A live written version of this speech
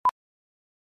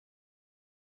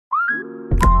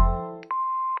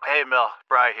Hey, Mel.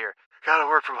 Bri here. Gotta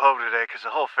work from home today because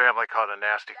the whole family caught a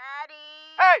nasty... Daddy!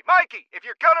 Hey, Mikey! If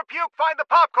you're gonna puke, find the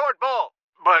popcorn bowl!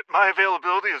 But my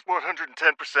availability is 110%.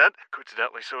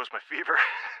 Coincidentally, so is my fever.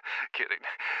 Kidding.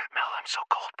 Mel, I'm so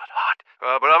cold but hot.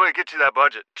 But I'm gonna get you that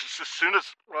budget just as soon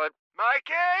as...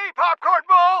 Mikey! Popcorn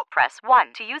bowl! Press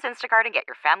 1 to use Instacart and get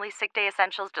your family's sick day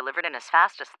essentials delivered in as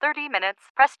fast as 30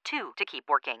 minutes. Press 2 to keep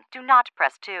working. Do not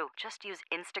press 2. Just use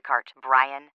Instacart,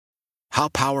 Brian. How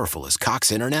powerful is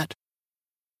Cox Internet?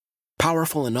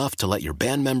 Powerful enough to let your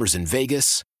band members in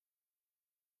Vegas,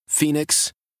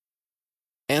 Phoenix,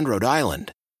 and Rhode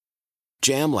Island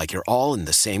jam like you're all in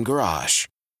the same garage.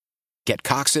 Get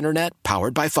Cox Internet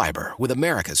powered by fiber with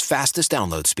America's fastest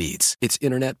download speeds. It's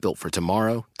internet built for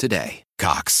tomorrow, today.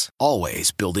 Cox,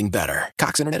 always building better.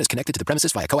 Cox Internet is connected to the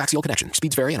premises via coaxial connection.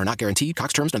 Speeds vary and are not guaranteed.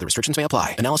 Cox terms and other restrictions may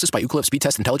apply. Analysis by Ookla Speed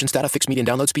Test Intelligence Data. Fixed median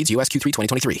download speeds. US Q3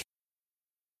 2023.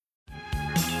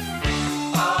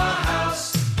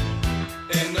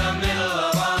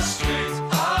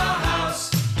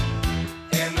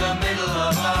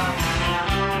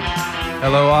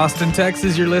 Hello, Austin,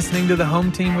 Texas. You're listening to the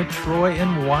Home Team with Troy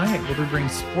and Wyatt, where we bring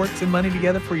sports and money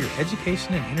together for your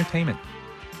education and entertainment.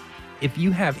 If you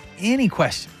have any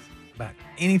questions about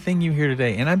anything you hear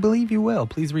today, and I believe you will,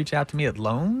 please reach out to me at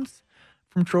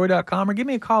loansfromtroy.com or give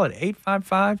me a call at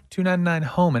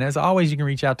 855-299-HOME. And as always, you can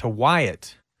reach out to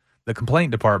Wyatt, the complaint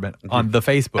department, on the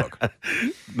Facebook.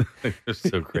 They're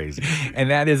so crazy. And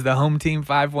that is the Home Team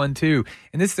 512.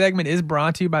 And this segment is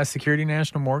brought to you by Security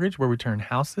National Mortgage, where we turn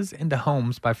houses into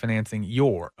homes by financing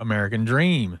your American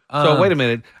dream. So wait a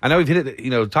minute. I know we've hit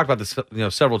it, talked about this,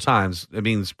 several times. It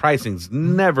means pricing's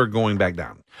never going back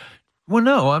down. Well,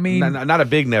 no, I mean, not a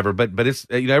big never, but it's,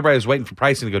 everybody's waiting for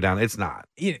pricing to go down. It's not.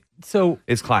 So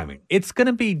it's climbing. It's going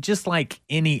to be just like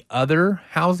any other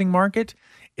housing market.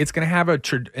 It's going to have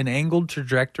an angled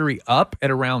trajectory up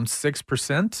at around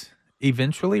 6%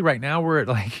 eventually. Right now we're at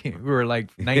like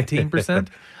 19%.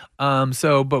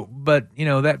 But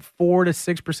that 4 to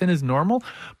 6% is normal,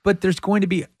 but there's going to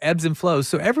be ebbs and flows.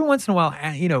 So every once in a while,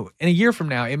 in a year from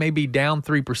now, it may be down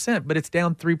 3%, but it's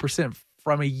down 3%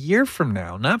 from a year from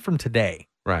now, not from today.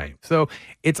 Right. So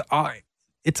it's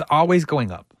always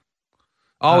going up.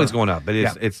 Always going up. But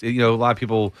it's a lot of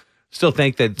people still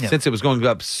think that since it was going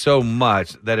up so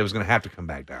much that it was going to have to come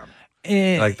back down.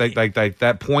 Like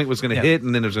that point was going to hit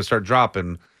and then it was going to start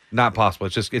dropping. Not possible.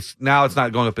 It's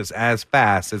not going up as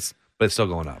fast. But it's still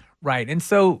going up. Right. And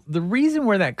so the reason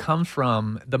where that comes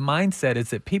from, the mindset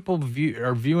is that people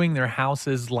are viewing their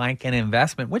houses like an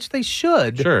investment, which they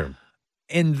should. Sure.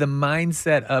 In the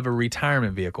mindset of a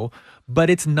retirement vehicle, but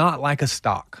it's not like a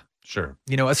stock. Sure.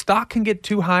 A stock can get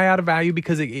too high out of value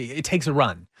because it takes a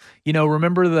run.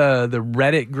 Remember the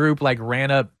Reddit group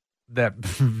ran up that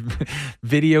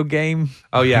video game?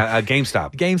 Oh, yeah,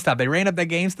 GameStop. GameStop. They ran up that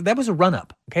GameStop. That was a run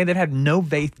up, okay? That had no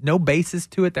basis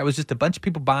to it. That was just a bunch of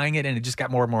people buying it, and it just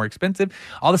got more and more expensive.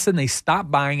 All of a sudden, they stopped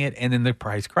buying it, and then the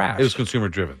price crashed. It was consumer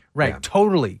driven. Right, yeah.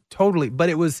 Totally. But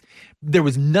there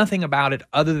was nothing about it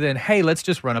other than, hey, let's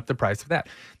just run up the price of that.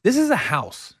 This is a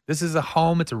house. This is a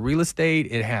home. It's a real estate.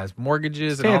 It has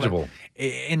mortgages. It's tangible. All that.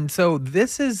 And so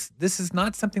this is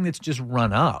not something that's just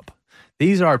run up.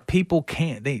 These are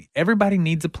everybody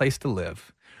needs a place to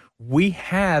live. We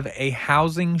have a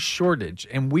housing shortage,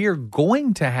 and we are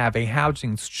going to have a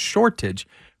housing shortage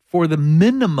for the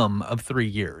minimum of 3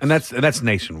 years. And that's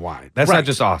nationwide. That's not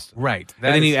just Austin. Right.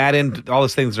 And then you add in all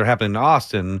those things that are happening in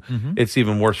Austin, it's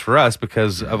even worse for us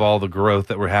because of all the growth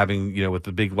that we're having, with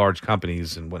the big, large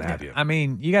companies and what have you. I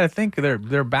mean, you got to think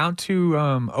they're about to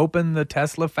open the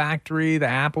Tesla factory, the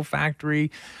Apple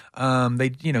factory.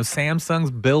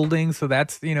 Samsung's building, so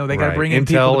that's they got to bring in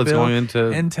people to build. Intel is going into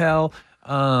Intel.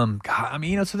 So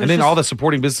there's and then all the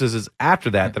supporting businesses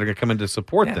after that that are going to come in to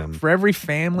support them. For every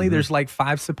family, there's like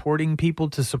 5 supporting people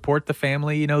to support the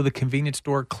family. The convenience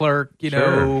store clerk,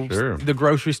 Sure. the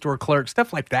grocery store clerk,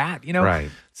 stuff like that.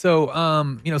 Right. So,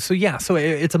 so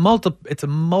it's a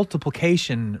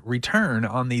multiplication return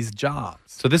on these jobs.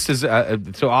 So this is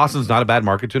Austin's not a bad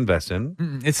market to invest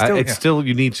in. It's still still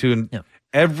you need to.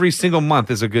 Every single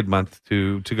month is a good month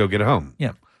to go get a home.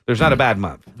 Yeah. There's not a bad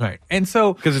month. Right. And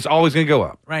so... Because it's always going to go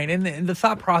up. Right. And the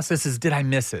thought process is, did I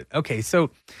miss it? Okay, so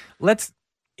let's,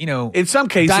 in some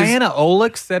cases... Diana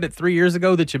Olick said it 3 years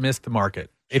ago that you missed the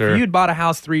market. Sure. If you'd bought a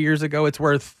house 3 years ago, it's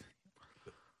worth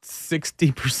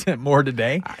 60% more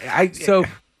today.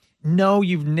 No,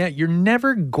 you're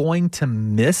never going to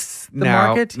miss the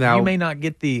market. You may not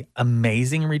get the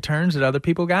amazing returns that other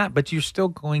people got, but you're still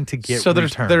going to get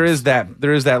returns. There is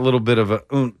that little bit of a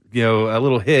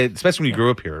little hit, especially when you grew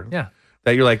up here. Yeah.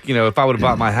 That you're like, if I would have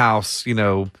bought my house,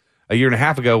 a year and a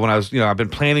half ago when I was, I've been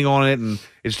planning on it and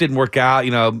it just didn't work out.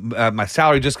 My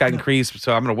salary just got increased,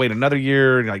 so I'm going to wait another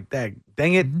year. And like,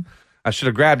 dang it. I should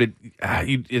have grabbed it.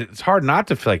 It's hard not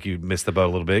to feel like you missed the boat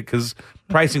a little bit because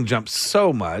pricing jumped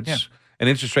so much and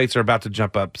interest rates are about to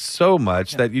jump up so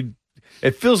much that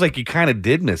it feels like you kind of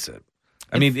did miss it.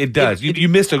 I mean, it does. You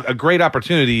missed a great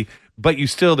opportunity, but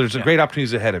there's a great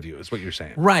opportunities ahead of you, is what you're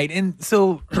saying. Right. And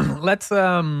so let's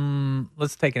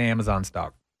take an Amazon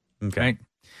stock. Okay. Right?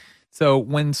 So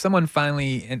when someone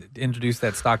finally introduced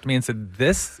that stock to me and said,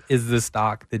 this is the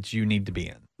stock that you need to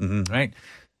be in, right?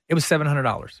 It was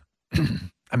 $700.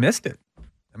 I missed it.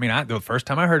 I mean, the first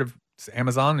time I heard of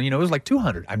Amazon, it was like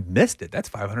 $200. I missed it. That's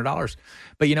 $500.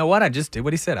 But you know what? I just did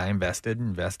what he said. I invested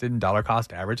in dollar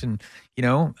cost average. And,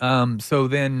 so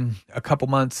then a couple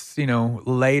months,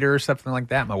 later, something like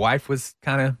that, my wife was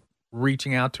kind of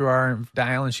reaching out to our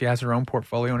dial and she has her own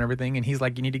portfolio and everything. And he's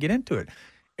like, you need to get into it.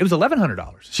 It was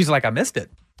 $1,100. She's like, I missed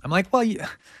it. I'm like, well,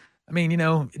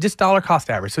 just dollar cost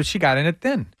average. So she got in it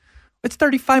then. It's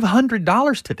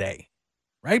 $3,500 today.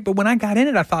 Right. But when I got in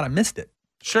it, I thought I missed it.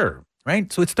 Sure.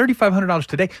 Right. So it's $3,500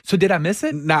 today. So did I miss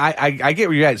it? No, I get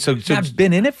where you're at. So I've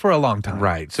been in it for a long time.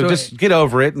 Right. So just get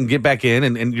over it and get back in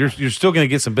and you're still going to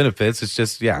get some benefits. It's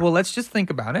just, Well, let's just think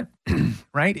about it.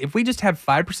 Right. If we just have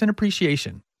 5%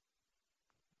 appreciation,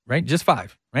 right? Just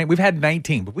 5, right? We've had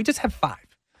 19, but we just have 5,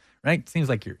 right? Seems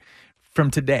like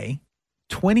from today,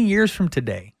 20 years from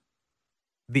today,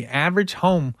 the average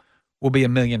home will be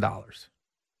 $1 million.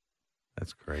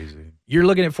 That's crazy. You're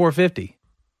looking at $450.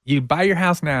 You buy your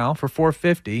house now for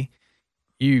 $450.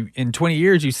 In 20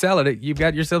 years you sell it. You've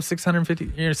got yourself almost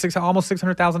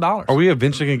 $600,000. Are we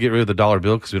eventually going to get rid of the dollar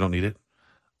bill because we don't need it?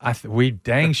 We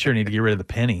dang sure need to get rid of the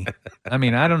penny. I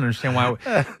mean, I don't understand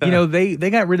why. They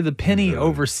got rid of the penny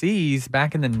overseas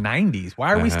back in the 90s.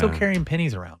 Why are we still carrying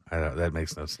pennies around? I know, that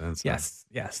makes no sense. Yes.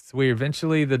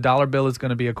 The dollar bill is going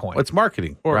to be a coin. Well, it's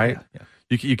marketing, right? Yeah.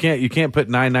 You can't put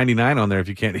 $9.99 on there if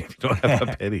you don't have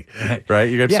a penny, right?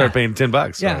 You're gonna start paying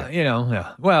 $10. So.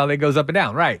 Yeah. Well, it goes up and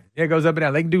down, right? It goes up and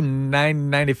down. They can do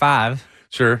 $9.95.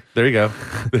 Sure. There you go.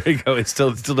 It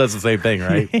still does the same thing,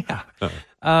 right? Yeah.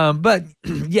 But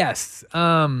yes.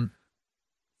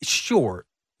 Sure.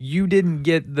 You didn't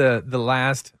get the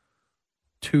last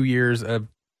 2 years of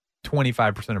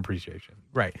 25% appreciation.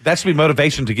 Right. That should be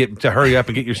motivation to hurry up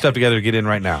and get your stuff together to get in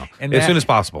right now. As soon as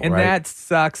possible. And right? that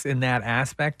sucks in that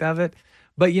aspect of it.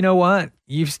 But you know what?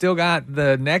 You've still got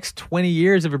the next 20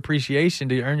 years of appreciation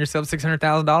to earn yourself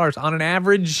 $600,000 on an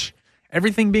average,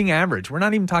 everything being average. We're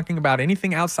not even talking about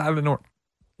anything outside of the norm.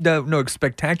 No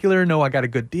spectacular. No, I got a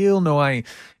good deal. No, I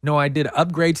did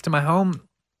upgrades to my home.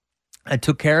 I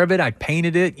took care of it. I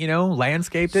painted it,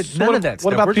 landscaped it. None of that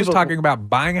stuff. We're just talking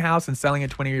about buying a house and selling it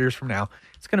 20 years from now.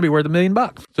 It's going to be worth $1 million.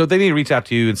 So they need to reach out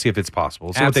to you and see if it's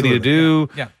possible. See what they need to do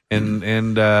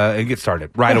and get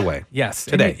started right away. Yes.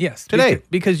 Today. Today.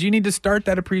 Because you need to start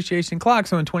that appreciation clock.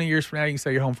 So in 20 years from now, you can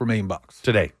sell your home for $1 million.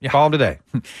 Today. Yeah. Call them today.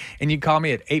 And you can call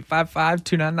me at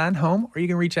 855-299-HOME, or you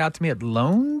can reach out to me at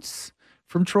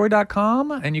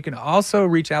loansfromtroy.com. And you can also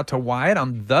reach out to Wyatt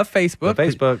on the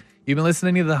Facebook. You've been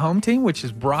listening to The Home Team, which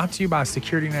is brought to you by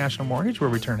Security National Mortgage,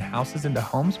 where we turn houses into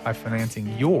homes by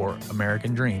financing your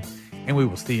American dream. And we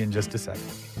will see you in just a second.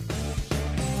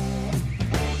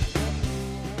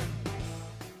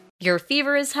 Your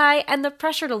fever is high and the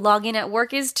pressure to log in at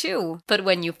work is too. But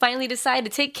when you finally decide to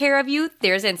take care of you,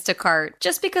 there's Instacart.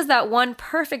 Just because that one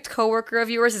perfect coworker of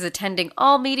yours is attending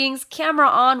all meetings, camera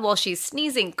on while she's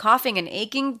sneezing, coughing, and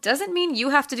aching, doesn't mean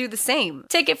you have to do the same.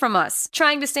 Take it from us.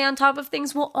 Trying to stay on top of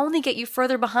things will only get you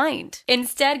further behind.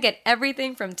 Instead, get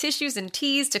everything from tissues and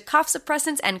teas to cough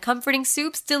suppressants and comforting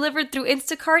soups delivered through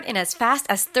Instacart in as fast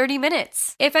as 30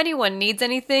 minutes. If anyone needs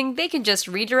anything, they can just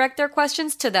redirect their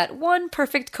questions to that one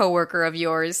perfect coworker of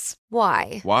yours.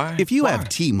 Why? If you have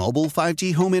T-Mobile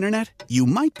 5G home internet, you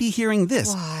might be hearing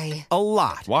this Why? a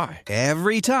lot. Why?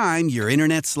 Every time your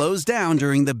internet slows down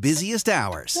during the busiest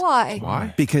hours.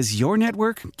 Why? Because your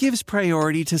network gives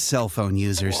priority to cell phone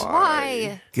users.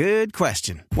 Why? Good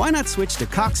question. Why not switch to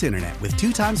Cox Internet with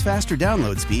 2 times faster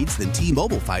download speeds than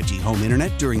T-Mobile 5G home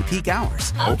internet during peak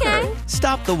hours? Okay.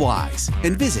 Stop the whys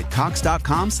and visit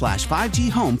cox.com/5G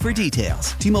home for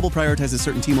details. T-Mobile prioritizes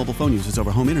certain T-Mobile phone users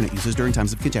over home internet users during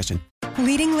times of congestion.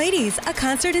 Leading Ladies, a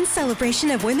concert in celebration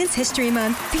of Women's History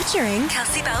Month featuring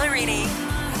Kelsea Ballerini,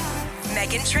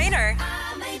 Meghan Trainor,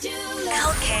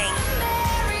 Elle King,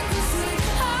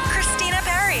 Christina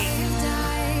Perri.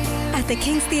 At the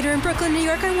King's Theater in Brooklyn, New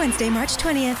York on Wednesday, March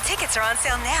 20th. Tickets are on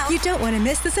sale now. You don't want to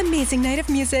miss this amazing night of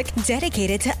music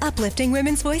dedicated to uplifting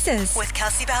women's voices. With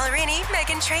Kelsey Ballerini,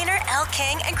 Meghan Trainor, Elle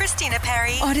King, and Christina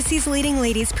Perry. Odyssey's Leading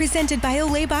Ladies presented by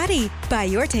Olay Body. Buy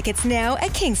your tickets now at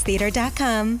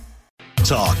kingstheater.com.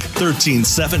 Talk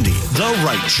 1370, the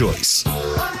right choice.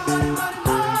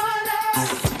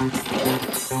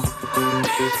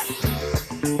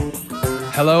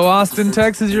 Hello, Austin,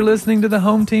 Texas. You're listening to the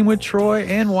Home Team with Troy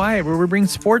and Wyatt, where we bring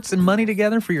sports and money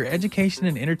together for your education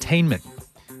and entertainment.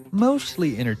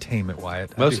 Mostly entertainment,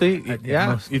 Wyatt. Mostly?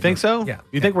 Yeah. You think so? Yeah.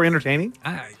 You think we're entertaining?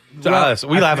 To us.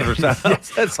 We laugh at ourselves.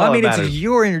 Yes. That's all I mean, that it's matters.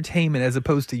 your entertainment as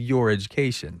opposed to your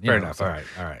education. Fair enough. All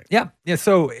right. Yeah.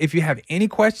 So if you have any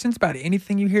questions about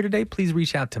anything you hear today, please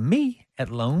reach out to me at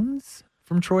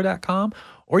loansfromtroy.com,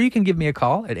 or you can give me a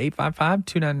call at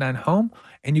 855-299-HOME.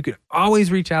 And you can always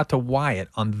reach out to Wyatt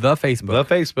on the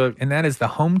Facebook. And that is the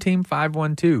Home Team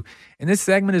 512. And this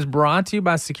segment is brought to you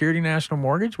by Security National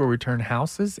Mortgage, where we turn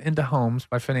houses into homes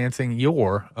by financing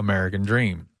your American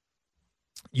dream.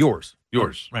 Yours.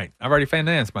 Right. I've already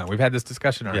financed mine. We've had this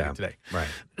discussion already today. Right.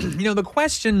 The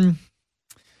question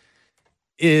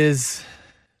is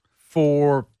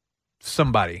for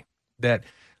somebody that,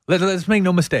 let's make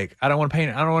no mistake. I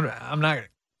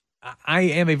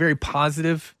am a very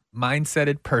positive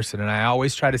mindseted person, and I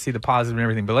always try to see the positive in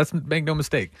everything, but let's make no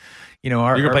mistake. You're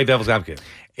going to play devil's advocate.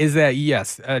 Is that,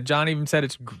 yes, John even said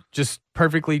it's just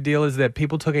perfectly deal, is that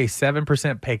people took a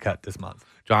 7% pay cut this month.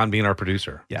 John being our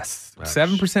producer. Yes,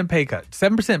 7% pay cut.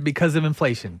 7% because of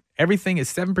inflation. Everything is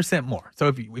 7% more. So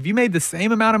if you made the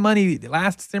same amount of money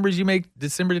last December as you make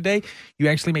December today, you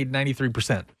actually made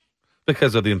 93%.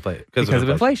 Because of the inflation. Because of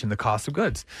inflation, the cost of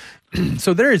goods.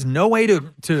 So there is no way to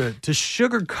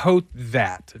sugarcoat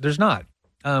that. There's not.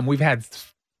 We've had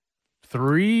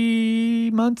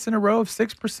 3 months in a row of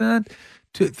 6%,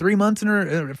 3 months in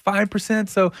a 5%.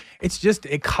 So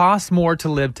it costs more to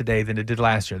live today than it did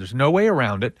last year. There's no way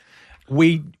around it.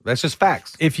 That's just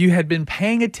facts. If you had been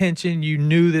paying attention, you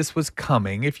knew this was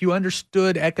coming. If you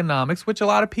understood economics, which a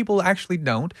lot of people actually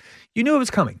don't, you knew it was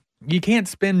coming. You can't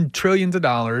spend trillions of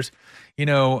dollars, you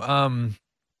can't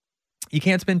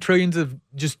spend trillions of,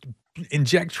 just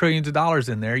inject trillions of dollars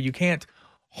in there. You can't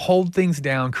hold things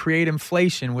down, create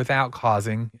inflation without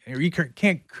causing, or you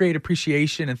can't create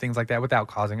appreciation and things like that without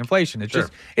causing inflation.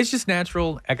 It's just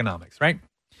natural economics, right?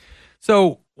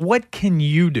 So what can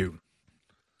you do?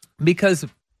 Because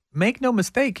make no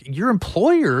mistake, your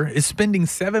employer is spending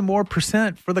 7% more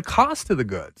for the cost of the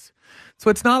goods. So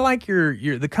it's not like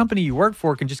the company you work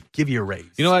for can just give you a raise.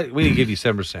 You know what? We need to give you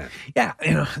 7%. Yeah.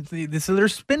 So they're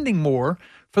spending more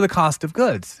for the cost of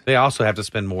goods. They also have to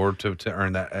spend more to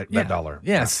earn that dollar.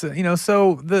 Yes. Yeah.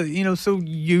 So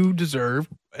you deserve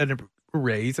a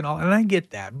raise and all, and I get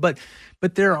that. But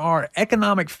there are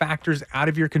economic factors out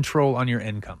of your control on your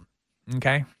income.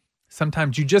 Okay.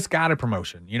 Sometimes you just got a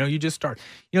promotion. You just start,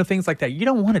 things like that. You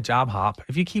don't want to job hop.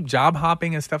 If you keep job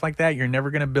hopping and stuff like that, you're never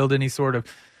going to build any sort of,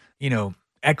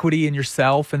 equity in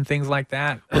yourself and things like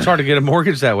that. Well, it's hard to get a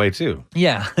mortgage that way too.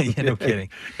 Yeah. No kidding.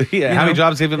 Yeah. How many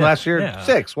jobs have you been last year? Yeah.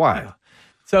 6. Why? Yeah.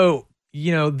 So,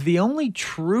 the only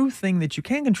true thing that you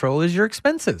can control is your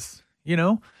expenses,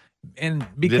 and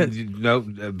because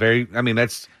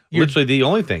that's literally the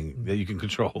only thing that you can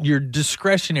control. Your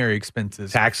discretionary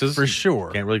expenses. Taxes. For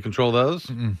sure. Can't really control those.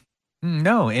 Mm-mm.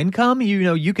 No, income,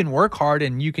 you can work hard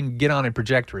and you can get on a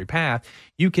trajectory path.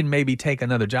 You can maybe take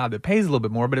another job that pays a little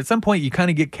bit more, but at some point you kind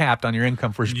of get capped on your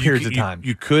income for periods of time.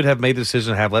 You could have made the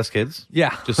decision to have less kids.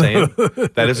 Yeah. Just saying.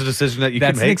 That is a decision that you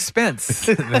can make. That's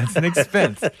an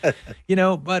expense.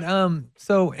 But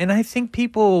and I think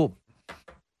people,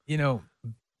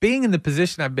 being in the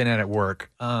position I've been at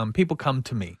work, people come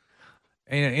to me.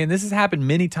 And this has happened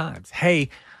many times. Hey,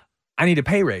 I need a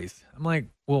pay raise. I'm like,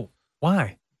 well,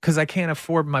 why? Because I can't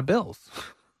afford my bills.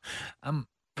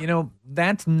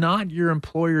 That's not your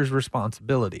employer's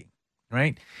responsibility,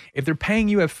 right? If they're paying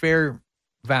you a fair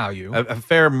value, a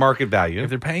fair market value,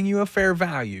 if they're paying you a fair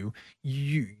value,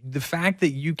 the fact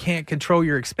that you can't control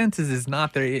your expenses is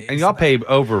not there. And y'all pay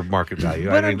over market value.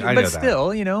 But, I know but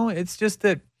still, it's just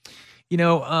that,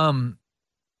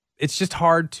 it's just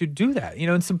hard to do that,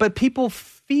 but people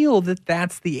feel that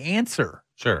that's the answer.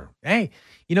 Sure. Hey,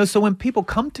 so when people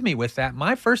come to me with that,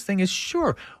 my first thing is,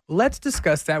 sure, let's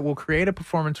discuss that. We'll create a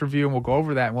performance review and we'll go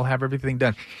over that and we'll have everything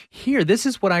done. Here, this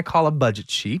is what I call a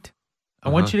budget sheet. I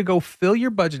want you to go fill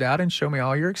your budget out and show me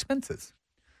all your expenses.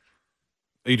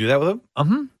 You do that with them?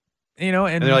 Mm-hmm.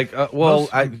 And they're like,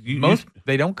 most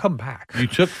they don't come back. You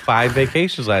took 5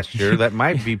 vacations last year. That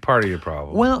might be part of your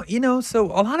problem. Well, so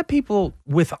a lot of people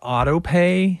with auto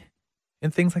pay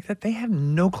and things like that, they have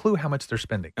no clue how much they're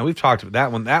spending. And we've talked about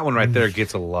that one. That one right there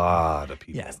gets a lot of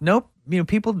people. Yes. Nope.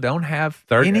 People don't have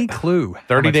any clue.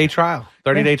 30-day trial.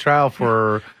 30-day trial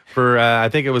for I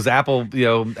think it was Apple,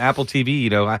 Apple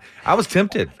TV. I was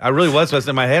tempted. I really was. I was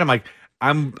in my head. I'm like,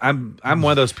 I'm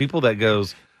one of those people that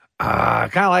goes, I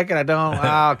kind of like it. I don't.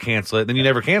 I'll cancel it. Then you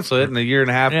never cancel it. And a year and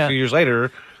a half, 2 years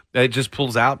later, it just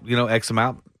pulls out, X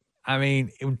amount. I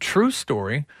mean, true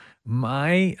story.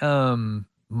 My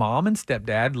mom and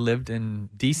stepdad lived in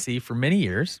D.C. for many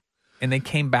years, and they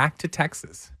came back to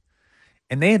Texas.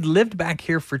 And they had lived back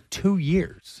here for 2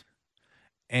 years.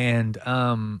 And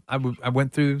I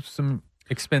went through some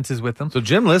expenses with them. So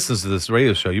Jim listens to this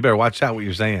radio show. You better watch out what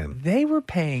you're saying. They were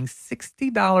paying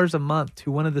 $60 a month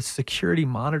to one of the security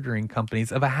monitoring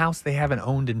companies of a house they haven't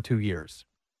owned in 2 years.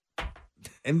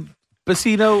 But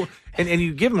see, and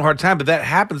you give them a hard time, but that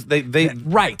happens. They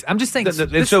right. I'm just saying.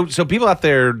 So people out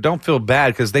there don't feel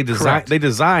bad because they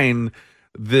design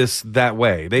this that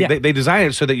way. They design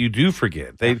it so that you do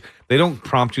forget. They don't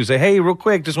prompt you, say, hey, real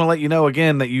quick, just want to let you know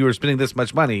again that you are spending this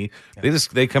much money. Yeah.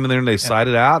 They come in there and they slide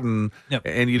it out and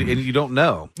you don't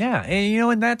know. Yeah,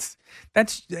 and that's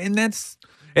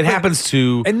it happens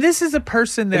to, and this is a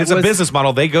person that it's a business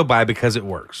model they go by because it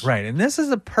works. Right. And this is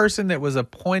a person that was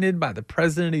appointed by the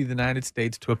president of the United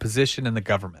States to a position in the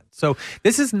government. So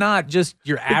this is not just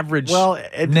your average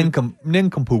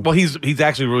nincompoop. Well, he's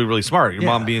actually really, really smart. Your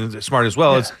mom being smart as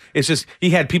well. Yeah. It's just he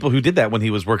had people who did that when he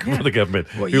was working for the government,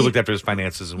 who looked after his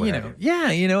finances and what have you. Yeah,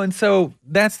 and so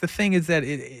that's the thing is that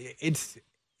it's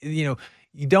you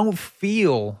don't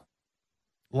feel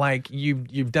like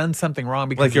you've done something wrong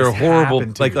because like you're horrible,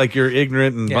 like you're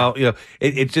ignorant and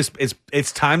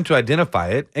it's time to identify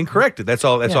it and correct it. That's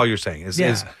all. That's all you're saying is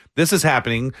this is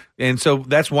happening, and so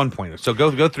that's one point. So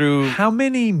go through. How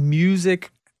many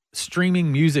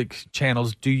streaming music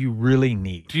channels do you really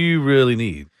need?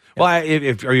 Well,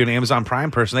 if are you an Amazon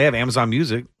Prime person? They have Amazon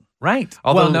Music. Right.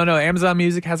 Although, no. Amazon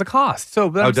Music has a cost.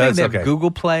 So I'm saying they have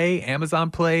Google Play, Amazon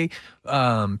Play,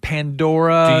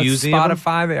 Pandora, do you use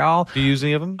Spotify. They all. Do you use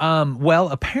any of them? Well,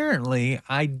 apparently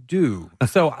I do.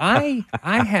 So I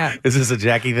have. Is this a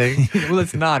Jackie thing? Well,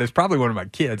 it's not. It's probably one of my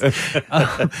kids.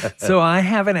 So I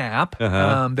have an app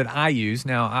that I use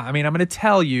now. I mean, I'm going to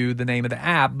tell you the name of the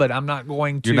app, but I'm not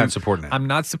going to. You're not supporting it. I'm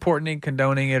not supporting it,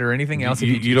 condoning it, or anything else.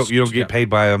 You don't get paid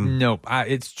by them. Nope.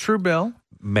 It's Truebill.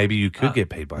 Maybe you could get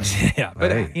paid by them. Yeah,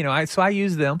 but I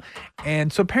use them,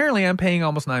 and so apparently I'm paying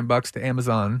almost $9 to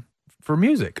Amazon for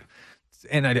music,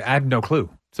 and I have no clue.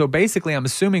 So basically, I'm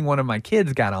assuming one of my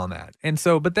kids got on that, and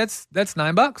so but that's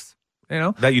 $9.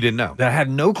 That you didn't know. That I had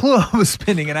no clue I was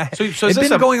spending, and it's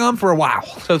been going on for a while.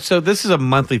 So this is a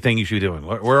monthly thing you should be doing.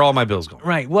 Where are all my bills going?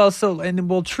 Right. Well,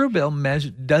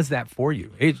 Truebill does that for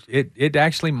you. It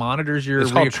actually monitors your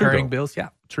recurring bills. Yeah,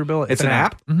 Truebill. It's an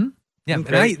app. Mm-hmm. Yeah,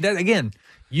 okay. And again.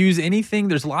 Use anything.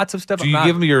 There's lots of stuff. Do you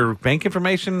give them your bank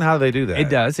information? How do they do that? It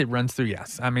does. It runs through,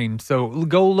 yes. I mean, so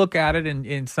go look at it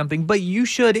in something. But you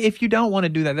should, if you don't want to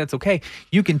do that, that's okay.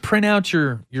 You can print out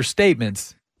your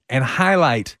statements and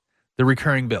highlight the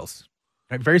recurring bills.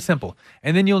 Right? Very simple.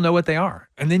 And then you'll know what they are.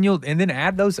 And then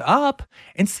add those up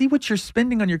and see what you're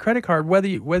spending on your credit card, whether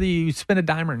you spend a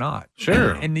dime or not.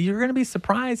 Sure. And you're going to be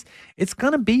surprised. It's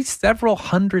going to be several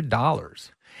 $100s.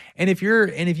 And if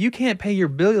you can't pay your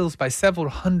bills by several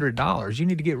 $100s, you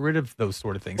need to get rid of those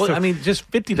sort of things. Well, I mean,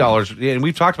 just $50, and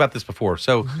we've talked about this before.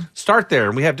 So start there,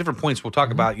 and we have different points we'll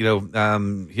talk about.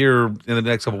 Here in the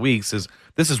next couple of weeks.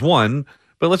 This is one,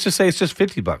 but let's just say it's just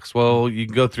 $50. Well, you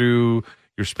can go through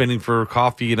your spending for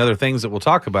coffee and other things that we'll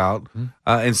talk about,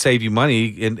 and save you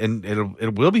money, and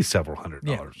it will be several $100s.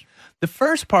 Yeah. The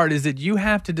first part is that you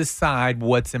have to decide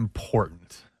what's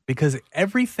important, because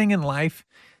everything in life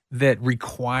that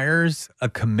requires a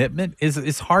commitment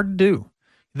is hard to do.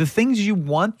 The things you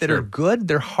want that are good,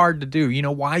 they're hard to do. You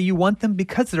know why you want them?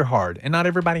 Because they're hard, and not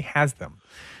everybody has them.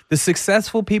 The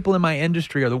successful people in my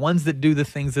industry are the ones that do the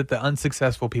things that the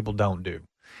unsuccessful people don't do.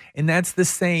 And that's the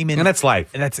same. And that's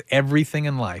life. And that's everything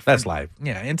in life. That's life.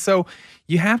 Yeah. And so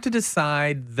you have to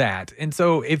decide that. And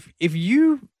so if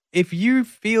you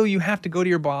feel you have to go to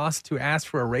your boss to ask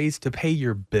for a raise to pay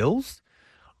your bills,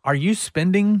 are you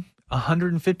spending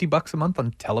 $150 a month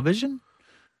on television?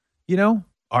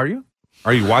 Are you?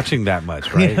 Are you watching that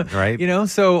much, right? Right.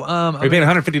 So are you paying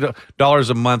 $150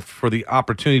 a month for the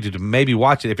opportunity to maybe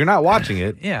watch it? If you're not watching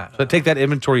it, so take that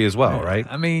inventory as well, right?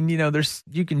 I mean,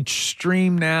 you can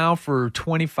stream now for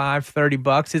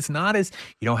 $25-$30. It's not as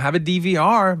you don't have a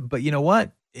DVR, but you know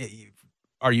what?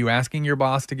 Are you asking your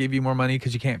boss to give you more money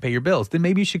because you can't pay your bills? Then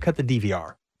maybe you should cut the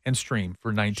DVR. and stream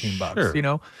for $19. Sure. You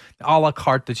know, a la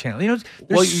carte the channel. You know,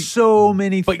 there's so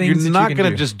many but things. You're not going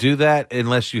to just do that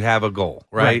unless you have a goal,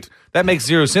 right? That makes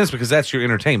zero sense because that's your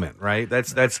entertainment, right?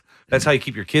 That's how you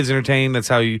keep your kids entertained. That's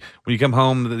how you, when you come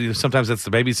home, sometimes that's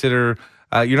the babysitter.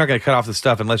 You're not going to cut off the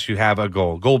stuff unless you have a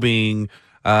goal. Goal being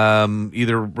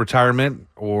either retirement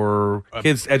or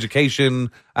kids'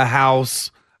 education, a house,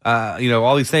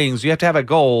 all these things. You have to have a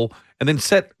goal. And then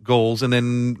set goals, and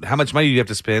then how much money you have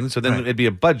to spend. So then it'd be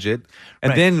a budget,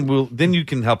 and then you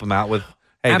can help them out with,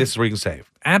 hey, this is where you can save.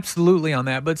 Absolutely on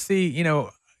that. But see, you know,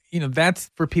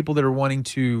 that's for people that are wanting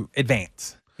to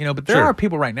advance. You know, but there are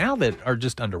people right now that are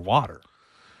just underwater,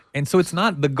 and so it's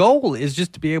not. The goal is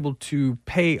just to be able to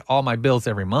pay all my bills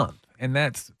every month, and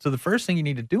that's so. The first thing you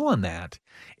need to do on that,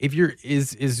 if you're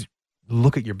is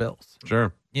look at your bills.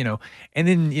 Sure. You know, and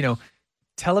then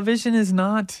television is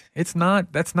that's not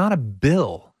a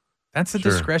bill. That's a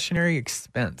discretionary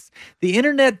expense. The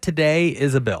internet today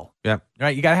is a bill. Yeah.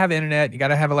 Right? You got to have internet, you got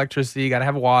to have electricity, you got to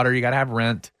have water, you got to have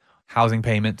rent, housing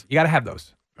payment. You got to have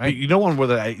those, right? You know one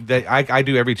where I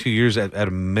do every 2 years at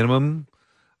a minimum,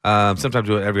 sometimes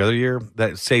do it every other year,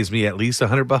 that saves me at least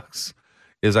 $100,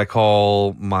 is I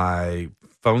call my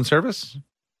phone service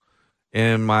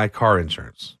and my car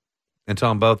insurance and tell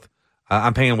them both,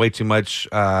 I'm paying way too much.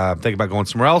 I'm thinking about going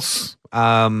somewhere else.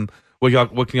 What can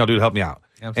y'all do to help me out?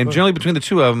 Absolutely. And generally between the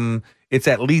two of them, it's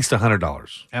at least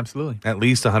 $100. Absolutely. At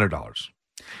least $100.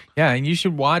 Yeah, and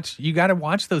you got to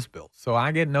watch those bills. So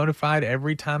I get notified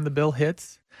every time the bill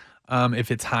hits. If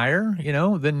it's higher,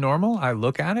 than normal, I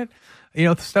look at it.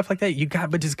 Stuff like that.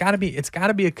 But it's got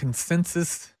to be a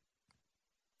consensus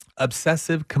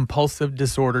obsessive compulsive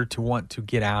disorder to want to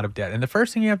get out of debt. And the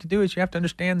first thing you have to do is you have to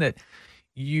understand that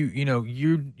you're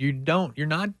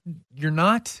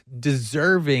not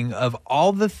deserving of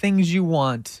all the things you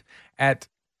want at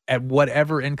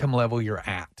whatever income level you're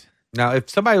at. Now, if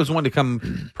somebody was wanting to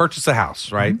come purchase a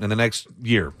house, right, in the next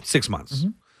year, 6 months,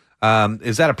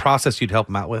 is that a process you'd help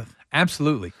them out with?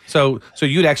 Absolutely. So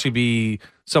you'd actually be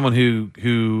someone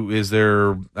who is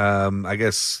their, I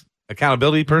guess,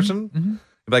 accountability person.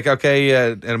 Like,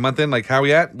 okay, in a month in, like, how are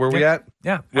we at? Where are we at?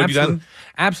 Yeah, what have you done?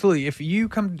 Absolutely. If you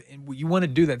want to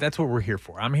do that, that's what we're here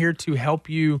for. I'm here to help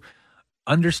you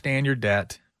understand your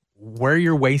debt, where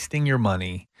you're wasting your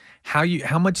money,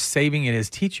 how much saving it is,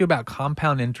 teach you about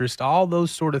compound interest, all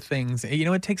those sort of things.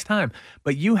 It takes time,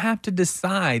 but you have to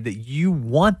decide that you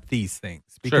want these things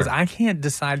because I can't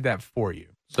decide that for you.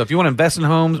 So if you want to invest in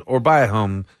homes or buy a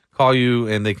home, call you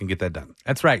and they can get that done.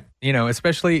 That's right.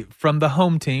 Especially from the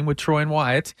home team with Troy and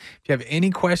Wyatt. If you have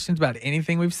any questions about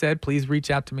anything we've said, please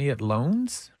reach out to me at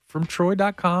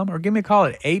loansfromtroy.com or give me a call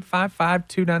at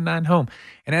 855-299-HOME.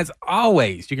 And as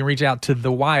always, you can reach out to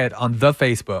The Wyatt on the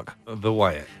Facebook. The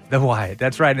Wyatt. The Wyatt.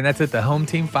 That's right. And that's at the Home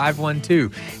Team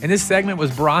 512. And this segment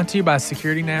was brought to you by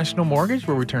Security National Mortgage,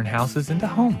 where we turn houses into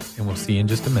homes. And we'll see you in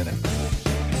just a minute.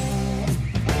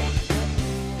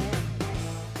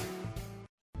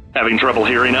 Having trouble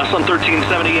hearing us on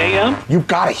 1370 AM? You've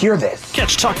got to hear this.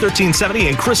 Catch Talk 1370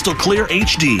 in crystal clear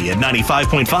HD at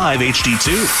 95.5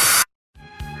 HD2.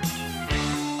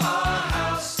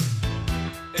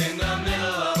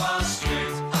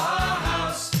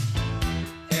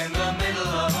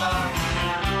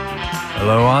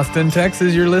 Hello, Austin,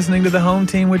 Texas. You're listening to the Home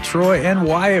Team with Troy and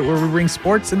Wyatt, where we bring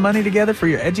sports and money together for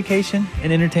your education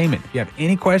and entertainment. If you have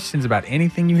any questions about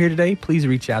anything you hear today, please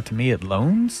reach out to me at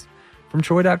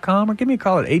loansfromtroy.com or give me a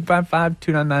call at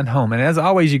 855-299-HOME. And as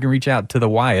always, you can reach out to The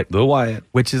Wyatt. The Wyatt.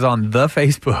 Which is on the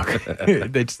Facebook.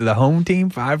 It's the Home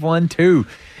Team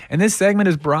 512. And this segment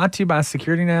is brought to you by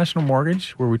Security National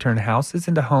Mortgage, where we turn houses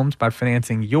into homes by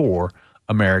financing your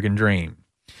American dream.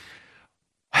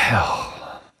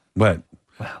 Well, what?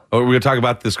 We're going to talk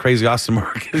about this crazy Austin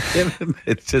market.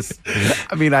 It's just,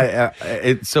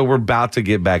 so we're about to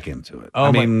get back into it.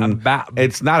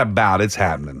 It's not about, it's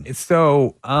happening.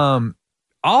 So,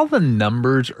 all the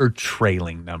numbers are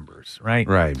trailing numbers, right?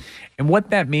 Right. And what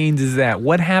that means is that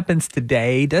what happens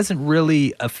today doesn't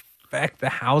really affect the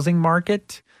housing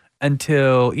market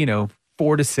until,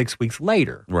 4 to 6 weeks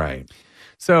later. Right.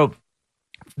 So,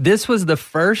 this was the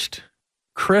first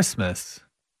Christmas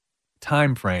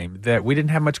time frame that we didn't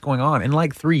have much going on in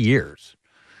like 3 years.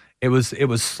 It was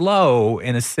slow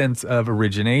in a sense of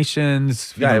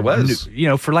originations. It was.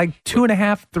 For like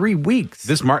 2.5, 3 weeks.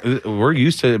 We're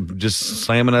used to just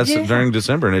slamming us during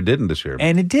December, and it didn't this year.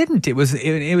 And it didn't. It was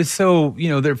so,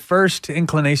 their first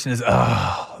inclination is,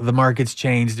 the market's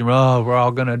changed, and we're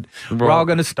all gonna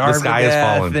starve. The sky is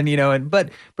falling. And but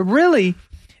really,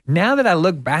 now that I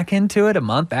look back into it a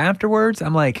month afterwards,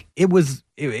 I'm like, it was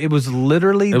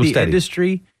literally the steady.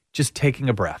 industry just taking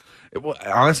a breath. Well,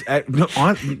 good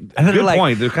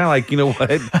point. They're kind of like, you know what?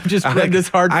 I've just played this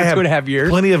hard for 2.5 years.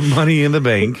 Plenty of money in the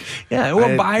bank. Yeah.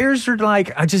 Well, buyers are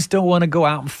like, I just don't want to go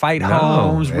out and fight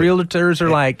homes. Realtors are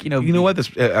like, you know what? This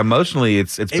emotionally,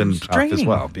 it's been tough as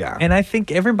well. Yeah. And I think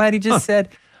everybody just said.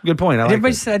 Good point.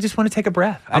 Everybody said, I just want to take a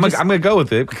breath. I'm going to go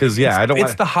with it because, I don't.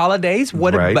 It's the holidays.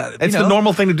 What? Right. It's the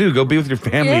normal thing to do. Go be with your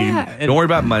family. Yeah. Don't worry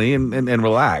about money and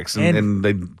relax. And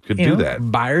they could do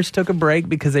that. Buyers took a break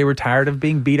because they were tired of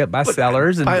being beat up by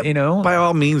sellers. And by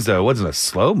all means, though, it wasn't a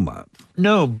slow month.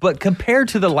 No, but compared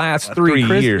to the last 3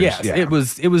 years, yes,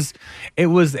 it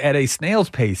was at a snail's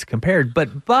pace compared.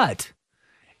 But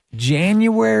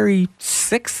January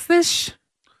 6th-ish.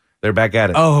 They're back at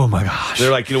it. Oh, my gosh.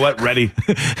 They're like, you know what? Ready.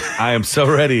 I am so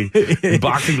ready. The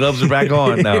boxing gloves are back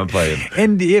on. Now I'm playing.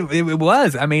 And it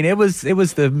was. I mean, it was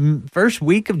the first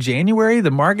week of January. The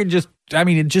market just,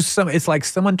 it's like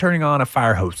someone turning on a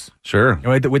fire hose. Sure.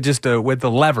 With just with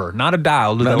the lever, not a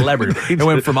dial, with a lever. It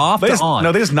went from off to on.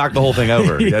 No, they just knocked the whole thing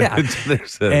over. Yeah.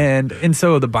 And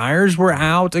so the buyers were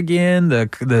out again.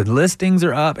 The listings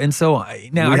are up. And so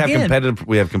now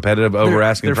we have competitive over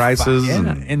asking prices.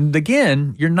 And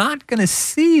again, you're not going to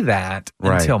see that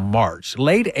until March.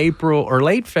 Late April or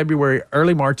late February,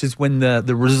 early March is when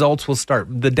the results will start,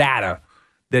 the data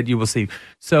that you will see.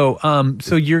 So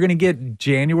you're going to get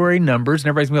January numbers, and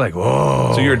everybody's going to be like,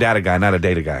 whoa. So you're a data guy, not a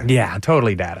data guy. Yeah,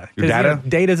 totally data. You're data?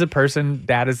 Data's a person,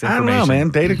 data's information. I don't know, man.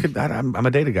 Data I'm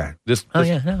a data guy. Just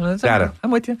that's data. Okay.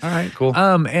 I'm with you. All right, cool.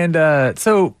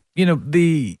 So,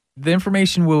 the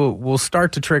information will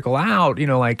start to trickle out,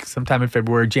 like sometime in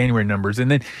February, January numbers. And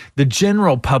then the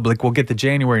general public will get the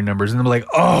January numbers and they'll be like,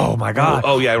 oh my God.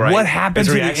 Oh yeah, right. What happened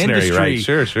to the industry? Right.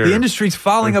 Sure. The industry's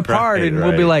falling apart. And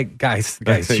we'll be like, guys,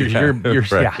 you're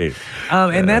right.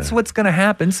 And that's what's going to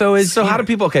happen. So how do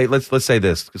people, let's say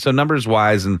this. So numbers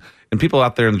wise and people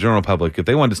out there in the general public, if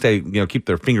they wanted to stay, keep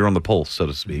their finger on the pulse, so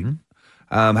to speak,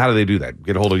 how do they do that?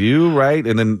 Get a hold of you, right?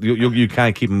 And then you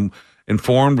kind of keep them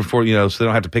informed before, so they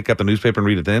don't have to pick up the newspaper and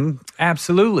read it then?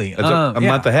 Absolutely. It's a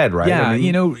month ahead, right?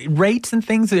 Yeah, rates and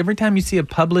things, every time you see a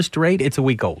published rate, it's a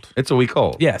week old. It's a week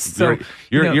old. Yes. So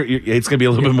it's going to be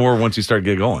a little bit more once you start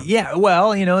getting going. Yeah,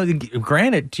 well,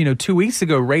 granted, 2 weeks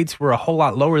ago, rates were a whole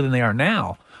lot lower than they are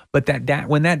now. But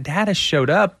when that data showed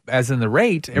up, as in the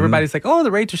rate, everybody's like, oh,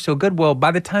 the rates are still good. Well,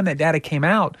 by the time that data came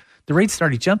out, the rates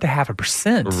started to jump to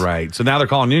 0.5%. Right. So now they're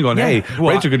calling you and going, hey,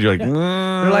 rates are good. You're like,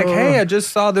 they're like, hey, I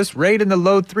just saw this rate in the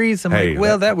low threes. I'm like,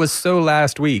 well, that was so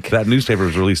last week. That newspaper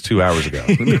was released 2 hours ago.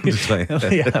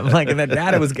 I'm like, and that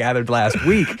data was gathered last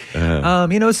week.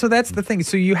 So that's the thing.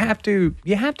 So you have to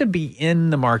be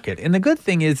in the market. And the good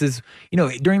thing is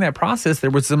during that process, there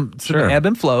was some ebb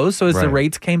and flow. So as the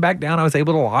rates came back down, I was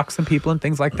able to lock some people and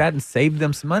things like that and save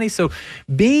them some money. So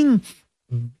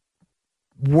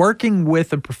working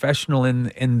with a professional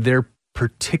in their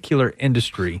particular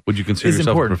industry. Would you consider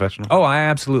yourself a professional? Oh, I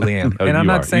absolutely am. And I'm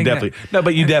not saying that. No,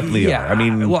 but you definitely are. I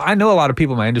mean, well, I know a lot of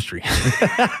people in my industry.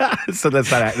 So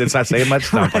that's not saying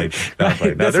much. No, right.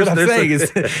 That's what I'm saying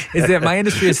is that my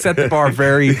industry has set the bar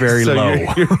very, very low.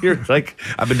 You're like,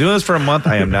 I've been doing this for a month.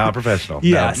 I am now a professional.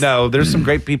 Yes. No, there's some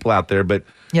great people out there, but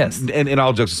yes. And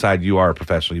all jokes aside, you are a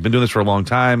professional. You've been doing this for a long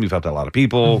time. You've helped out a lot of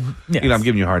people. Yes. I'm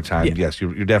giving you a hard time. Yeah. Yes,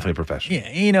 you're definitely a professional.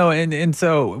 Yeah, and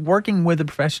so working with a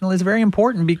professional is very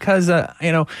important because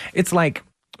it's like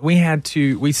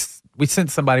we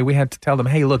sent somebody. We had to tell them,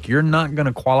 hey, look, you're not going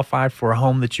to qualify for a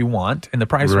home that you want and the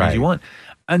price range you want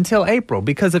until April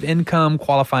because of income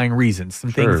qualifying reasons.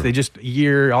 Some things they just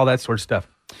year, all that sort of stuff.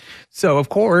 So, of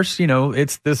course,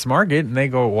 it's this market, and they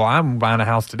go, well, I'm buying a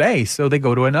house today. So they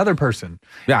go to another person.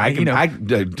 Yeah,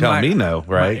 tell me no,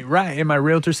 right? Right. And my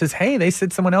realtor says, hey, they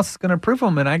said someone else is going to approve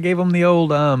them. And I gave them the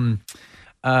old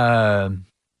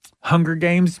Hunger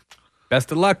Games. Best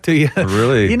of luck to you.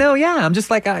 Really? I'm just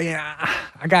like,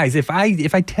 guys, if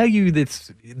I tell you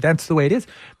that's the way it is.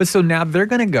 But so now they're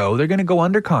going to go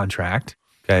under contract.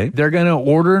 Okay. They're going to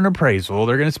order an appraisal.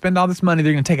 They're going to spend all this money.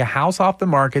 They're going to take a house off the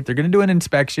market. They're going to do an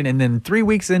inspection. And then 3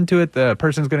 weeks into it, the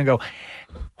person's going to go,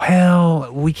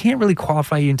 well, we can't really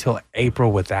qualify you until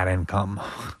April with that income.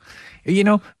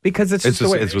 Because it's just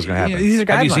what's going to happen. These are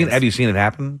guidelines. Have you seen it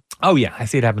happen? Oh, yeah. I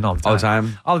see it happen all the time. All the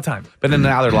time? All the time. But then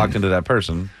now they're locked into that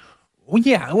person. Well,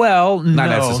 yeah, well, not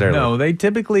necessarily. No, they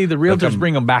typically, the realtors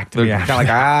bring them back to me. Kind of like,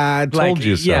 I told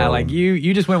you so. Yeah, like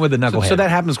you just went with the knucklehead. So that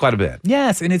happens quite a bit.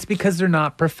 Yes, and it's because they're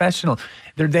not professional.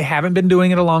 They haven't been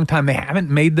doing it a long time. They haven't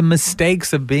made the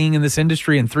mistakes of being in this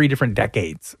industry in 3 different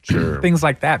decades. Sure. Things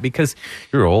like that because...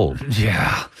 You're old.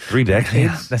 Yeah. 3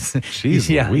 decades? Yeah,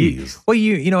 Jeez Louise. Well,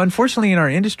 unfortunately in our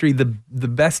industry, the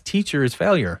best teacher is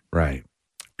failure. Right.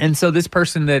 And so this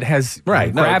person that has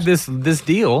grabbed this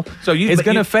deal is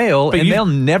going to fail, and they'll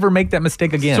never make that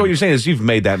mistake again. So what you're saying is you've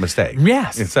made that mistake.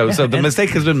 Yes. And so the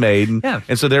mistake has been made,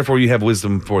 and so therefore you have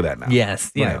wisdom for that now.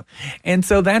 Yes. You know. And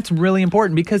so that's really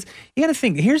important because you got to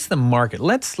think, here's the market.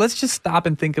 Let's just stop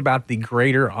and think about the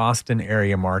greater Austin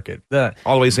area market.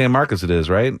 All the way to San Marcos it is,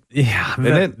 right? Yeah.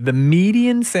 The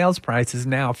median sales price is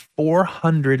now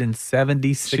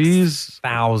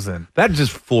 $476,000. That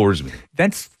just floors me.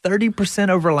 That's 30%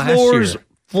 over last year.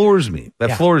 Floors me.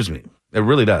 That floors me. It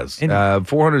really does.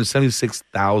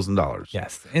 $476,000.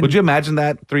 Yes. Would you imagine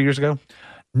that 3 years ago?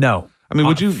 No. I mean,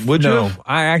 would you? No.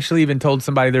 I actually even told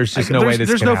somebody there's just no way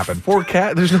this can happen.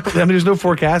 There's no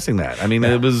forecasting that. I mean,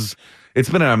 it's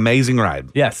been an amazing ride.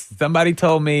 Yes. Somebody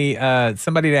told me,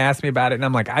 somebody asked me about it, and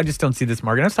I'm like, I just don't see this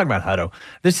market. I was talking about Hutto.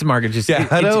 This market just...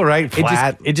 Hutto, right?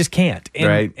 Flat. It just can't.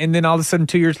 Right. And then all of a sudden,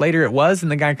 2 years later, it was, and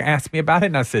the guy asked me about it,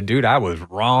 and I said, dude, I was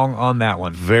wrong on that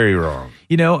one. Very wrong.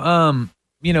 The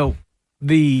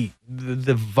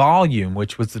volume,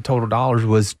 which was the total dollars,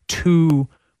 was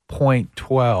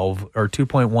 2.12 or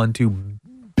 2.12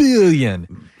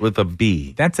 billion. With a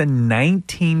B. That's a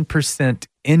 19%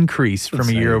 increase from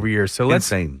a year over year. So let's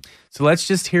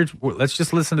just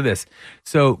listen to this.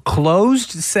 So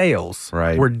closed sales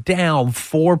were down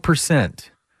 4%,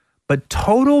 but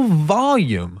total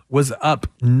volume was up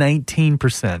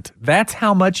 19%. That's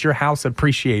how much your house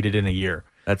appreciated in a year.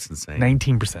 That's insane.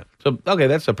 19%. So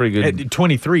that's a pretty good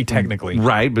 23 technically.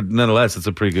 Right, but nonetheless it's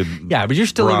a pretty good but you're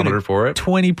still looking at for it.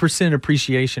 20%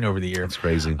 appreciation over the year. That's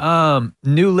crazy.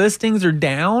 New listings are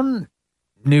down,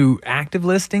 new active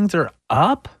listings are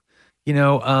up.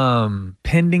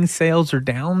 Pending sales are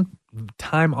down,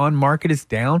 time on market is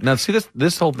down. Now see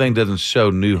this whole thing doesn't show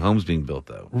new homes being built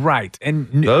though. Right.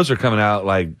 And those are coming out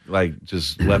like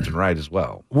just left and right as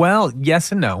well. Well,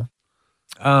 yes and no.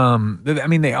 I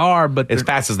mean, they are, but as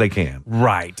fast as they can.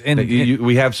 Right. And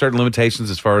we have certain limitations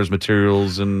as far as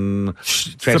materials and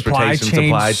transportation,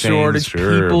 supply chain shortage,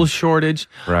 people shortage.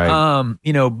 Right.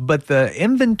 But the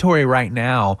inventory right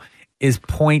now is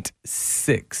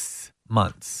 0.6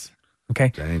 months.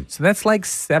 Okay. Dang. So that's like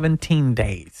 17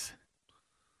 days.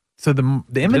 So the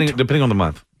inventory, depending on the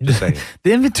month. Just saying.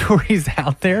 The inventory's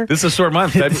out there. This is a short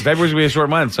month. February's gonna be a short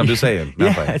month. So I'm just saying.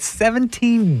 It's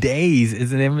 17 days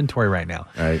is an inventory right now.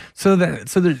 Right. So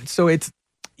it's is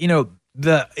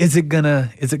it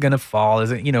gonna fall?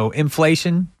 Is it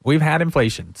inflation? We've had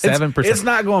inflation 7%. It's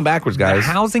not going backwards, guys. The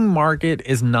housing market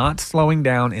is not slowing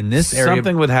down in this area.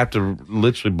 Something would have to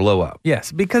literally blow up.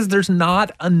 Yes, because there's not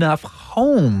enough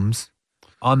homes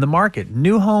on the market.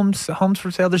 New homes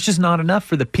for sale. There's just not enough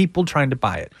for the people trying to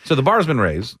buy it. So the bar's been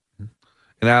raised. And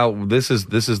now this is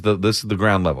the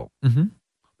ground level. Mm-hmm.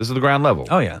 This is the ground level.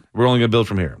 Oh yeah, we're only going to build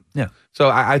from here. Yeah.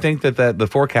 So I think that the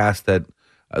forecast that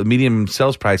the median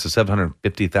sales price is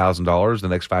 $750,000 in the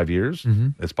next 5 years.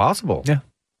 Mm-hmm. It's possible. Yeah.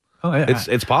 Oh, yeah.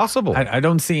 It's possible. I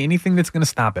don't see anything that's going to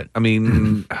stop it. I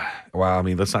mean,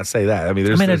 let's not say that. I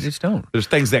mean, I just don't. There's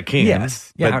things that can.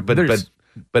 Yes. Yeah.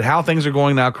 But how things are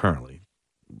going now currently,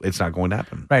 it's not going to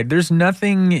happen. Right. There's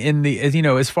nothing in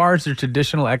as far as the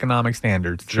traditional economic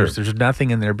standards, there's nothing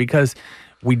in there because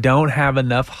we don't have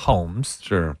enough homes.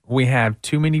 Sure. We have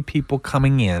too many people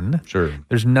coming in. Sure.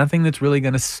 There's nothing that's really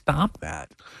going to stop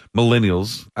that.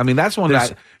 Millennials. I mean, that's one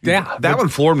that one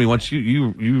floored me once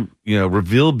you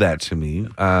revealed that to me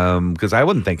because I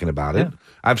wasn't thinking about it. Yeah.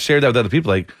 I've shared that with other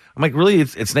people. I'm like, really,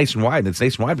 it's nationwide. And it's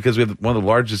nationwide because we have one of the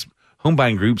largest home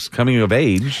buying groups coming of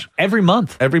age every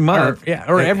month,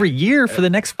 or every year for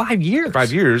the next 5 years.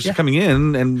 5 years coming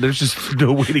in, and there's just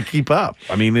no way to keep up.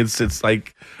 I mean, it's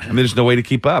like there's no way to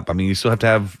keep up. I mean, you still have to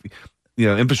have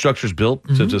infrastructure's built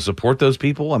to support those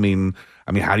people. I mean,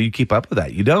 how do you keep up with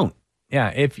that? You don't.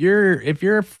 Yeah, if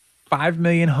you're 5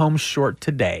 million homes short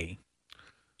today,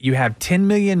 you have 10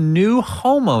 million new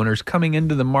homeowners coming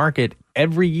into the market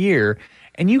every year.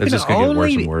 And you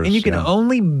can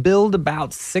only build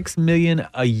about 6 million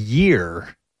a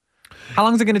year. How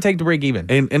long is it going to take to break even?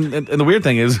 And the weird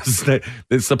thing is that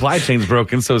the supply chain's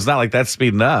broken, so it's not like that's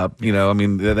speeding up.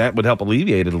 That would help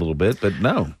alleviate it a little bit, but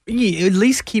no. At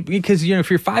least because if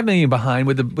you're 5 million behind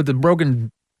with the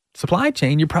broken supply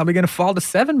chain, you're probably going to fall to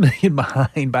 7 million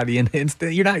behind by the end.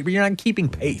 You're not keeping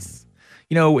pace.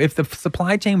 If the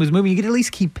supply chain was moving, you could at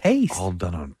least keep pace. All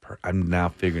done on purpose. I'm now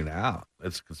figuring it out.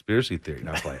 It's a conspiracy theory.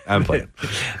 Not playing. I'm playing.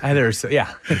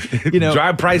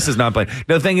 Drive prices, not playing.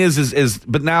 The thing is,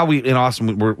 but now in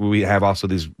Austin, we have also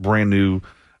these brand new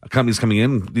companies coming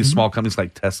in. These small companies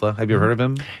like Tesla. Have you ever heard of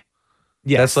them?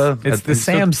 Yes, Tesla? it's the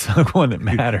Samsung one that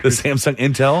matters. The Samsung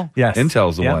Intel? Yes.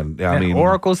 Intel's the one. Yeah, I mean,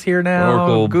 Oracle's here now.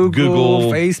 Oracle,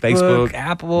 Google, Facebook,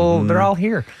 Apple, they're all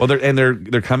here. Well,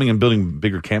 they're coming and building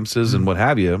bigger campuses and what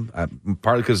have you,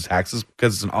 partly because of taxes,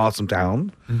 because it's an awesome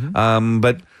town.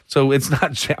 But so it's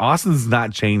not, Austin's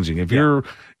not changing. If you're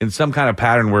in some kind of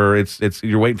pattern where it's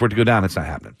you're waiting for it to go down, it's not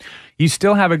happening. You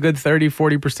still have a good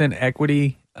 30-40%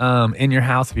 equity in your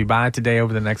house if you buy it today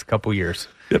over the next couple years.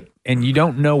 Yep. And you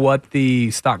don't know what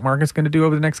the stock market's going to do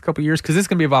over the next couple years because it's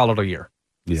going to be a volatile year.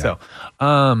 Yeah.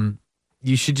 So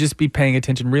you should just be paying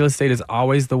attention. Real estate is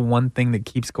always the one thing that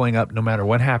keeps going up no matter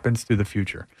what happens through the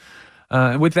future.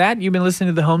 With that, you've been listening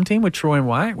to The Home Team with Troy and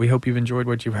Wyatt. We hope you've enjoyed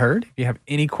what you've heard. If you have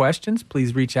any questions,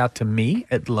 please reach out to me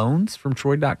at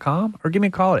loansfromtroy.com or give me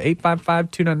a call at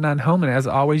 855-299-HOME. And as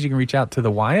always, you can reach out to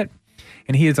the Wyatt.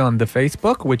 And he is on the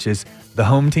Facebook, which is the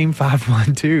Home Team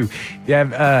 512.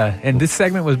 And this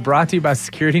segment was brought to you by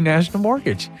Security National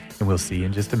Mortgage. And we'll see you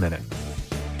in just a minute.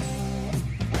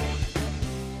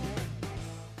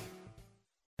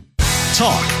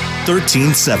 Talk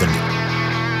 1370.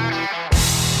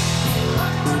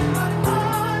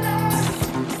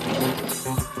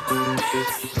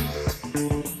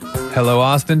 Hello,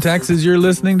 Austin, Texas. You're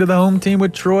listening to The Home Team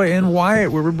with Troy and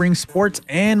Wyatt, where we bring sports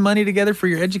and money together for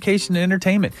your education and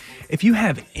entertainment. If you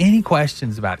have any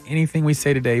questions about anything we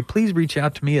say today, please reach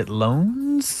out to me at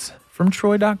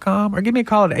loansfromtroy.com or give me a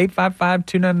call at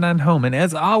 855-299-HOME. And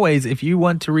as always, if you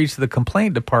want to reach the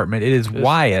complaint department, it is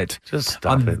Wyatt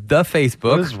on the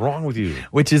Facebook. What is wrong with you?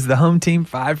 Which is the Home Team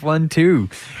 512.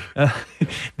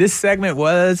 This segment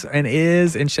was and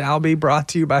is and shall be brought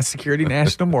to you by Security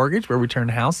National Mortgage, where we turn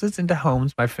houses into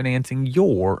homes by financing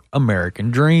your American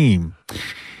dream.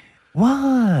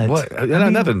 What?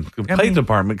 Nothing. Complaint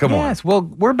department. Come on. Yes. Well,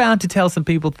 we're about to tell some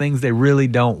people things they really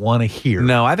don't want to hear.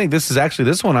 No, I think this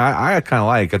one I kind of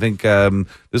like. I think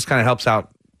this kind of helps out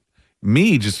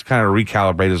me just kind of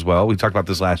recalibrate as well. We talked about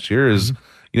this last year is,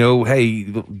 hey,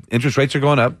 interest rates are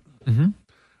going up.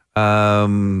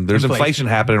 There's inflation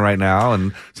happening right now.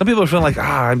 And some people are feeling like,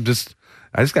 I just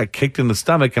got kicked in the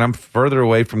stomach and I'm further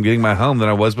away from getting my home than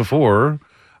I was before.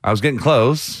 I was getting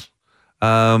close.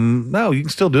 No, you can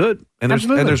still do it. And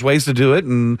there's ways to do it.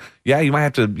 And yeah, you might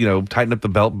have to, tighten up the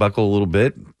belt buckle a little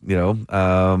bit, yeah,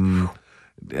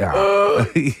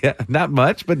 not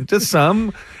much, but just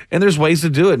some. And there's ways to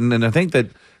do it. And I think that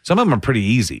some of them are pretty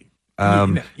easy.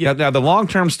 Now the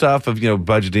long-term stuff of,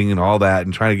 budgeting and all that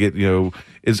and trying to get,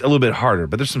 is a little bit harder,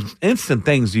 but there's some instant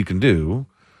things you can do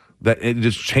that it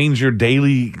just change your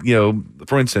daily,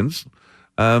 for instance,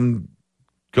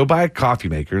 go buy a coffee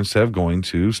maker instead of going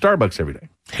to Starbucks every day.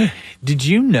 Did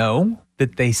you know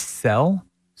that they sell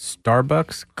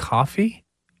Starbucks coffee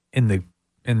in the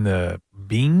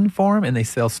bean form, and they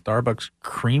sell Starbucks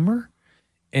creamer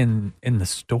in the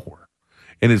store?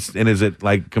 And is it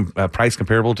like price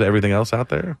comparable to everything else out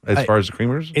there as far as the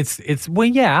creamers? It's well,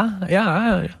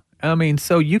 yeah. I mean,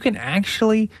 so you can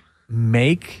actually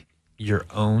make your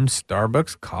own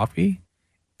Starbucks coffee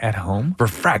at home for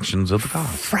fractions of the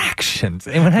cost. Fractions.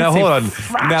 Now hold on.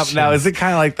 Now is it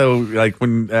kind of like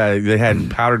when they had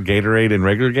powdered Gatorade and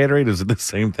regular Gatorade? Is it the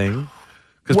same thing?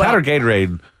 Because powdered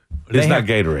Gatorade is not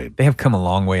Gatorade. They have come a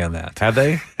long way on that. Have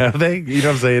they? Have they? You know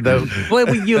what I'm saying? Though.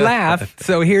 Well, you laugh.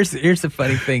 So here's the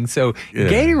funny thing. So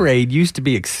Gatorade used to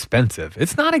be expensive.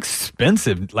 It's not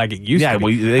expensive like it used to be.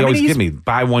 Well, they always give me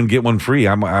buy one get one free.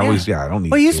 I always I don't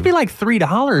need. Well, it used to be like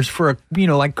 $3 for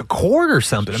like a quart or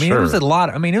something. I mean, it was a lot.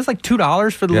 I mean, it was like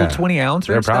 $2 for the little 20 ounce.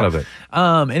 They're proud of it.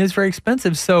 And it's very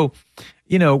expensive. So,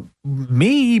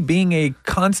 me being a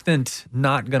constant,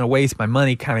 not going to waste my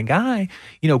money kind of guy,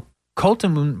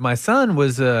 Colton, my son,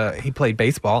 he played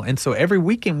baseball. And so every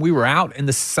weekend we were out in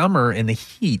the summer in the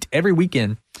heat every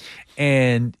weekend.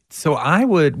 And so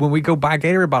when we go buy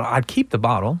Gatorade bottle, I'd keep the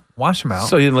bottle, wash them out.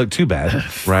 So you didn't look too bad,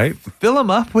 right? Fill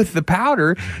them up with the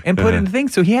powder and put it in the thing.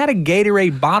 So he had a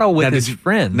Gatorade bottle with his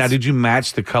friends. Now, did you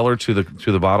match the color to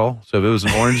the bottle? So if it was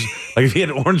an orange, like if he had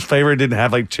an orange flavor, it didn't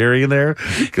have like cherry in there,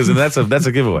 because that's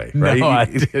a giveaway, right? No, I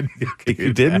didn't.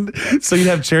 You didn't? So you'd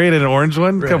have cherry in an orange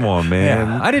one? Right. Come on, man.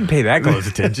 Yeah, I didn't pay that close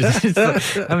attention.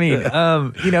 I mean,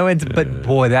 but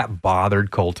boy, that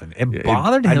bothered Colton. It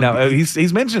bothered him. I know.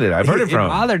 He's mentioned it. I've heard it from him. It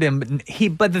bothered him.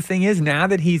 But the thing is, now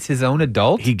that he's his own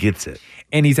adult, he gets it,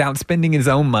 and he's out spending his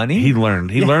own money. He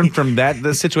learned from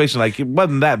the situation. Like, it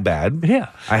wasn't that bad. Yeah,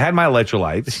 I had my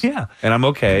electrolytes. Yeah, and I'm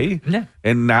okay. Yeah,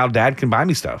 and now Dad can buy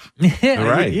me stuff. Yeah,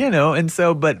 right. And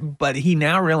so, but he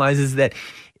now realizes that.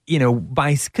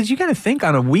 Because you got to think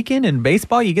on a weekend in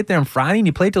baseball, you get there on Friday and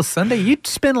you play till Sunday, you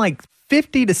spend like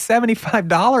 $50 to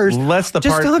 $75 less the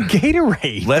just part on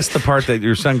Gatorade. Less the part that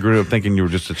your son grew up thinking you were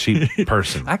just a cheap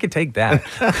person. I could take that.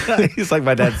 He's like,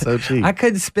 my dad's so cheap. I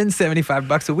could spend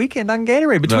 $75 a weekend on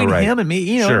Gatorade between him and me.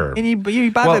 You know, sure. And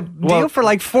you buy the deal for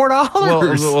like $4.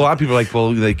 Well, a lot of people are like,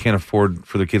 well, they can't afford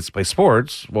for their kids to play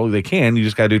sports. Well, they can. You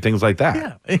just got to do things like that.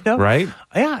 Yeah, you know? Right?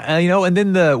 Yeah, and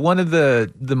then one of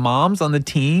the moms on the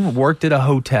team worked at a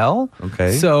hotel.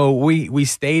 Okay. So we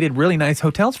stayed at really nice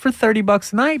hotels for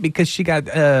 $30 a night because she got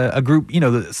a group,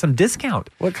 some discount.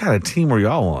 What kind of team were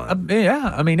y'all on?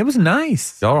 Yeah, I mean, it was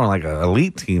nice. Y'all were on like an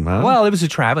elite team, huh? Well, it was a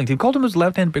traveling team. Colton was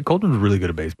left-handed, but Colton was really good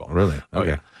at baseball. Really?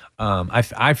 Okay.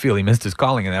 I feel he missed his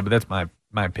calling in that, but that's my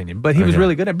opinion. But he was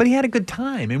really good at it. But he had a good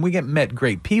time, and we met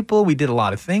great people. We did a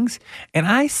lot of things. And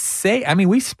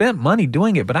we spent money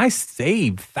doing it, but I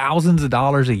saved thousands of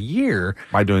dollars a year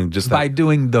by doing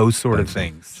those sort of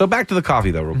things. So back to the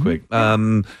coffee, though, real quick.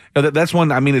 That's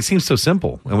one. I mean, it seems so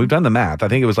simple, and we've done the math. I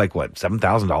think it was like what,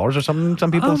 $7,000 or something. Some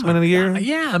people spend in a year.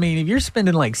 Yeah, I mean, if you're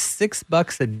spending like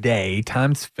 $6 a day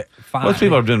times 5, most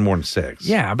people are doing more than 6.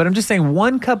 Yeah, but I'm just saying,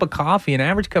 one cup of coffee, an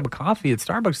average cup of coffee at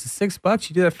Starbucks is $6.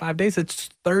 You do that 5 days, it's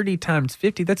 30 times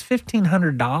 50. That's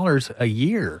 $1,500 a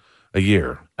year. A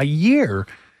year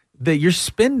that you're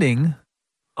spending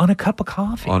on a cup of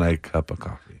coffee.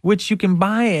 Which you can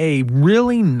buy a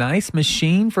really nice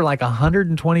machine for like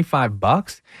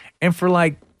 $125, and for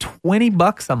like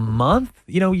 $20 a month,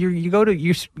 you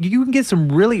can get some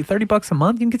really $30 a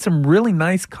month. You can get some really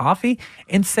nice coffee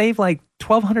and save like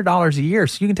 $1,200 a year.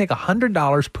 So you can take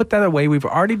 $100, put that away. We've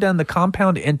already done the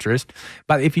compound interest,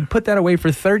 but if you put that away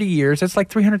for 30 years, that's like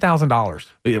 $300,000.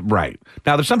 Yeah, right.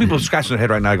 Now, there's some people scratching their head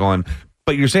right now going,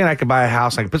 but you're saying I could buy a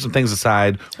house, I can put some things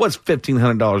aside. What's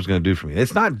 $1,500 going to do for me?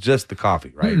 It's not just the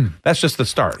coffee, right? That's just the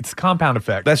start. It's a compound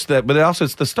effect. But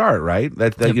it's the start, right?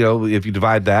 If you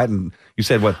divide that, and you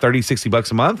said what,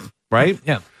 $30-$60 a month, right?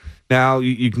 Yeah. Now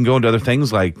you can go into other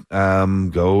things like well,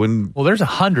 there's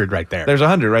 100 right there. There's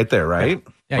 100 right there, right?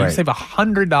 Yeah, right. You save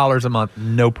 $100 a month,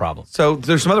 no problem. So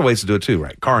there's some other ways to do it too,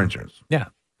 right? Car insurance. Yeah.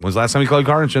 When's the last time you called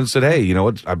car insurance and said, hey, you know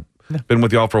what? I've been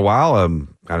with y'all for a while.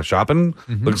 I'm kind of shopping,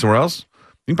 looking somewhere else.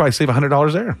 You can probably save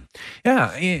 $100 there.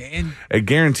 Yeah. And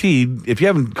guaranteed, if you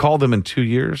haven't called them in 2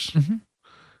 years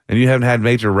and you haven't had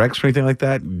major wrecks or anything like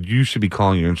that, you should be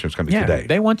calling your insurance company today.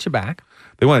 They want you back.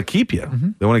 They want to keep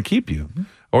you. They want to keep you.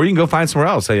 Or you can go find somewhere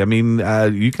else. You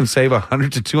can save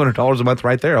 $100 to $200 a month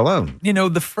right there alone.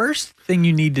 The first thing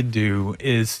you need to do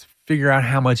is figure out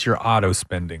how much you're auto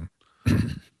spending.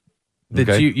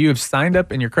 You have signed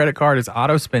up and your credit card is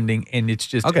auto spending, and it's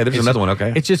just there's another one.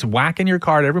 Okay, it's just whacking your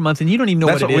card every month, and you don't even know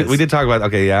what it is. We did talk about.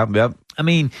 Okay, yep. I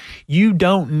mean, you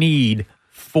don't need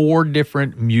 4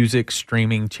 different music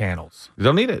streaming channels. You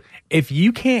don't need it. If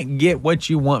you can't get what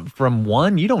you want from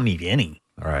one, you don't need any.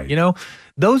 All right.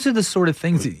 Those are the sort of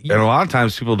things that and a lot of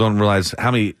times people don't realize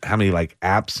how many like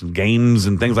apps and games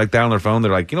and things like that on their phone.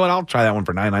 They're like, you know what? I'll try that one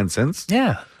for 99 cents.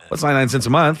 Yeah. What's 99 cents a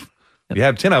month? You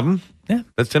have 10 of them. Yeah.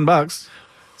 That's $10.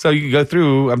 So you can go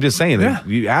through. I'm just saying,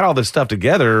 you add all this stuff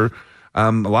together.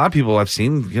 A lot of people I've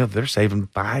seen, they're saving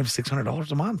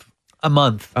 $500-$600 a month. A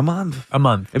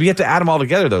month. If you have to add them all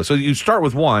together, though, so you start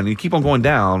with one, you keep on going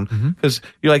down because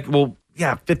you're like, well,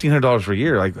 yeah, $1,500 for a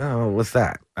year. Like, oh, what's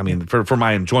that? I mean, for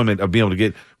my enjoyment of being able to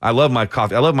get, I love my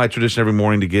coffee. I love my tradition every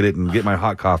morning to get it and get my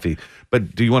hot coffee.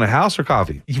 But do you want a house or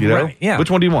coffee? Right, yeah. Which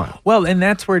one do you want? Well, and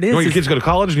that's where it is. You want your kids to go to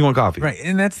college, or do you want coffee? Right,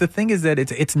 and that's the thing is that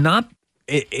it's not.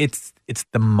 It's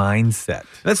the mindset.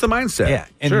 That's the mindset. Yeah,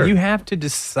 and you have to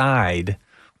decide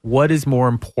what is more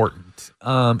important,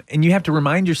 and you have to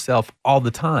remind yourself all the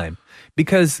time,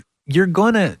 because you're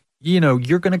gonna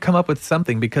come up with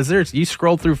something, because you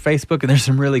scroll through Facebook and there's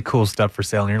some really cool stuff for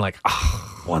sale, and you're like,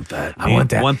 oh, want that. I want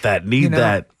that. Want that. Need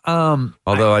that.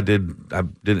 Although I did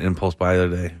an impulse buy the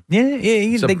other day.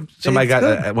 Yeah. Somebody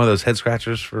got one of those head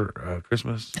scratchers for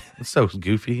Christmas. It's so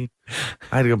goofy.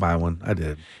 I had to go buy one. I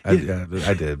did. I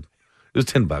did. It was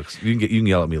 $10. You can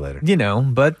yell at me later.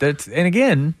 But and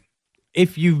again,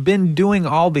 if you've been doing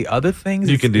all the other things,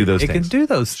 you can do those things. It can do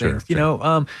those things.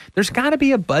 There's got to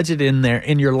be a budget in there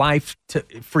in your life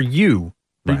for you.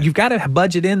 Right. You've got to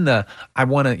budget in the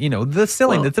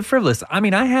silly, the frivolous. I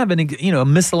mean, I have a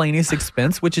miscellaneous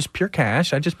expense, which is pure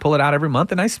cash. I just pull it out every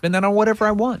month and I spend that on whatever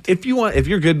I want. If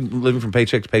you're good living from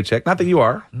paycheck to paycheck, not that you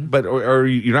are, but or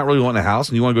you're not really wanting a house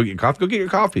and you want to go get your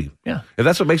coffee. Yeah. If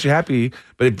that's what makes you happy.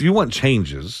 But if you want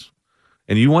changes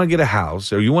and you want to get a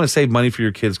house, or you want to save money for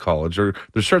your kids' college, or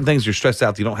there's certain things you're stressed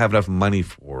out that you don't have enough money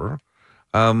for,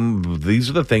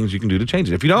 these are the things you can do to change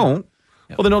it. If you don't,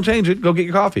 well, then don't change it. Go get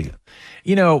your coffee.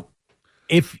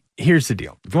 Here's the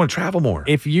deal. If you want to travel more.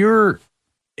 If you're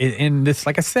and this,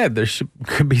 like I said,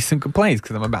 could be some complaints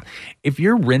because if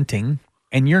you're renting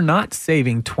and you're not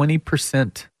saving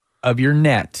 20% of your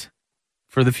net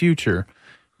for the future,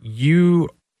 you're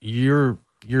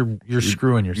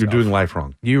screwing yourself. You're doing life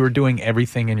wrong. You are doing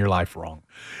everything in your life wrong.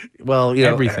 Well,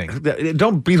 everything.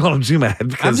 Don't beat on them too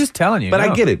mad. I'm just telling you. But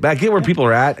I get it. I get where people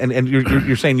are at, and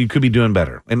you're saying you could be doing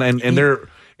better,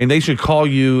 and they should call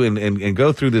you and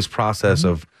go through this process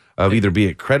of either be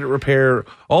it credit repair,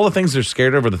 all the things they're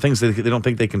scared of, or the things that they don't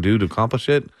think they can do to accomplish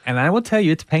it. And I will tell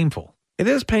you, it's painful. It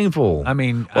is painful. I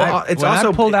mean,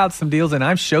 I pulled out some deals, and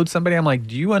I've showed somebody. I'm like,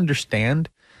 do you understand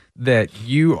that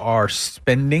you are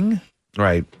spending?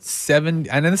 Right. And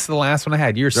then this is the last one I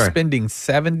had. You're spending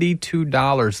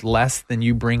 $72 less than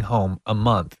you bring home a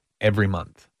month, every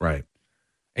month. Right.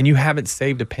 And you haven't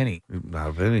saved a penny.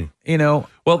 Not a penny.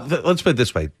 Well, let's put it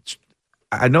this way.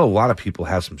 I know a lot of people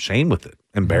have some shame with it.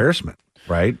 Embarrassment,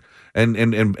 right? And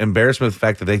embarrassment with the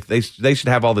fact that they should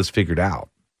have all this figured out.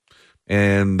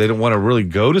 And they don't want to really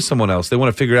go to someone else. They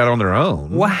want to figure it out on their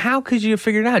own. Well, how could you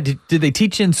figure it out? Did they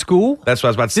teach you in school? That's what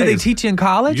I was about to say. Did they teach you in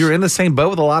college? You're in the same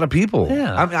boat with a lot of people.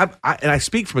 Yeah. And I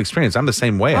speak from experience. I'm the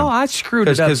same way. I screwed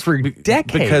it up for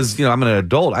decades. Because, I'm an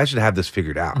adult. I should have this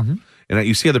figured out. Mm-hmm. And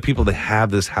you see other people that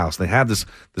have this house. They have this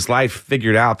life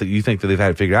figured out that you think that they've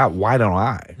had it figured out. Why don't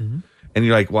I? Mm-hmm. And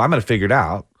you're like, well, I'm going to figure it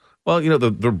out. Well,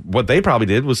 what they probably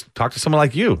did was talk to someone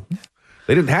like you.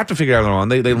 They didn't have to figure it out on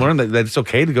their own. They learned that it's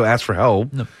okay to go ask for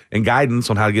help and guidance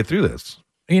on how to get through this.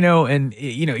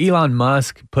 Elon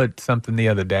Musk put something the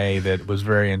other day that was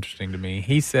very interesting to me.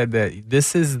 He said that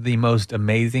this is the most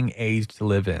amazing age to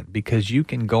live in because you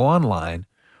can go online,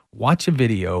 watch a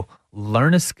video,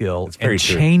 learn a skill, and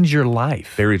change your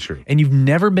life. Very true. And you've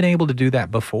never been able to do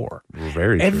that before.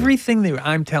 Very true. Everything that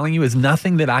I'm telling you is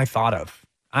nothing that I thought of.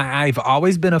 I've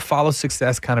always been a follow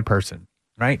success kind of person.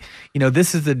 Right.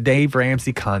 This is the Dave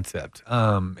Ramsey concept.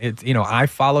 I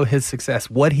follow his success,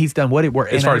 what he's done, what it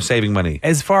worked. As far as saving money.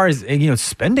 As far as,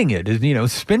 spending it,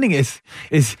 spending is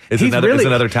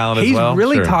another talent as well. He's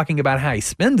really talking about how he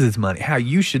spends his money, how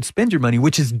you should spend your money,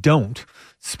 which is don't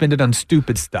spend it on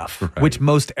stupid stuff, which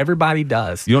most everybody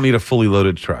does. You don't need a fully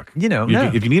loaded truck. No.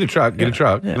 If you need a truck, get a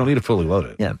truck. You don't need to fully load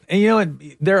it. Yeah.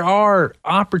 And there are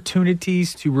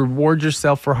opportunities to reward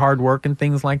yourself for hard work and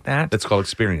things like that. That's called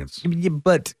experience.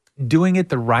 But doing it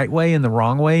the right way and the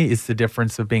wrong way is the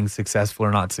difference of being successful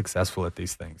or not successful at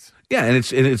these things. Yeah, and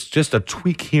it's just a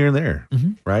tweak here and there,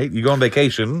 right? You go on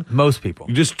vacation. Most people.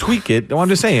 You just tweak it. No, I'm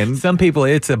just saying. Some people,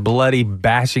 it's a bloody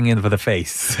bashing in for the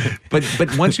face. but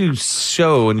once you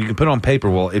show and you can put it on paper,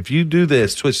 well, if you do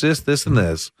this, twist this, and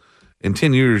this, in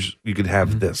 10 years, you could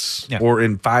have this. Yeah. Or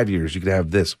in 5 years, you could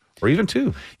have this. Or even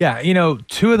 2. Yeah,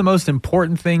 two of the most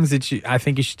important things that I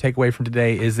think you should take away from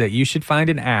today is that you should find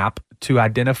an app to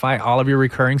identify all of your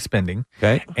recurring spending.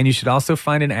 Okay. And you should also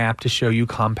find an app to show you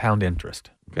compound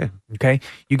interest. Okay.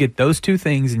 You get those two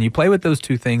things and you play with those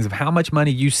two things of how much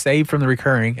money you save from the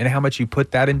recurring and how much you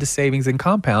put that into savings and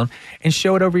compound and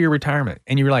show it over your retirement.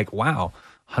 And you're like, wow,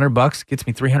 $100 gets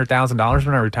me $300,000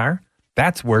 when I retire.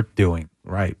 That's worth doing.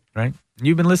 Right.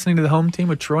 You've been listening to the Home Team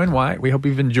with Troy and Wyatt. We hope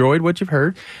you've enjoyed what you've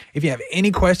heard. If you have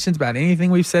any questions about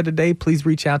anything we've said today, please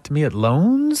reach out to me at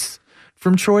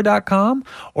loansfromtroy.com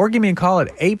or give me a call at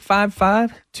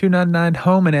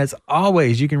 855-299-HOME. And as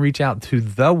always, you can reach out to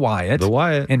The Wyatt.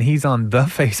 And he's on the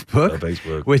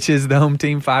Facebook, which is the Home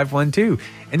Team 512.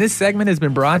 And this segment has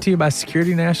been brought to you by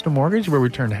Security National Mortgage, where we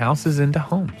turn houses into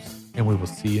homes. And we will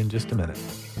see you in just a minute.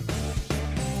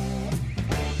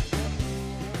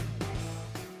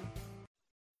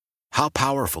 How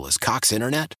powerful is Cox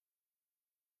Internet?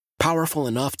 Powerful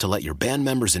enough to let your band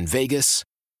members in Vegas,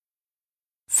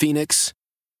 Phoenix,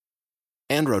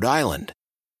 and Rhode Island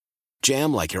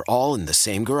jam like you're all in the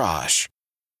same garage.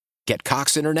 Get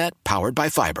Cox Internet powered by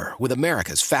fiber with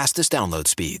America's fastest download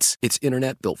speeds. It's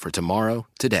internet built for tomorrow,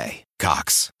 today.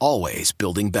 Cox, always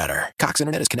building better. Cox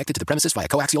Internet is connected to the premises via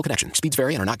coaxial connection. Speeds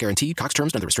vary and are not guaranteed. Cox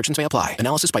terms and other restrictions may apply.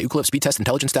 Analysis by Ookla Speed Test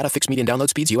Intelligence Data. Fixed median download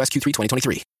speeds. US Q3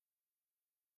 2023.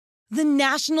 The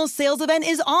national sales event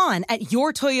is on at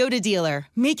your Toyota dealer,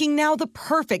 making now the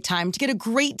perfect time to get a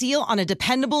great deal on a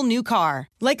dependable new car.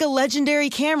 Like a legendary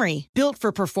Camry, built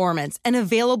for performance and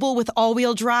available with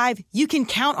all-wheel drive, you can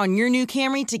count on your new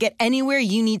Camry to get anywhere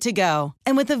you need to go.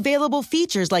 And with available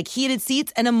features like heated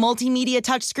seats and a multimedia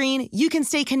touchscreen, you can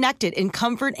stay connected in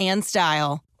comfort and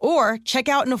style. Or check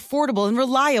out an affordable and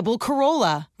reliable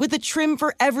Corolla with a trim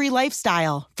for every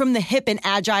lifestyle. From the hip and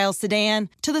agile sedan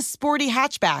to the sporty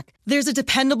hatchback, there's a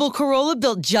dependable Corolla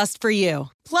built just for you.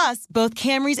 Plus, both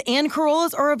Camrys and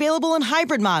Corollas are available in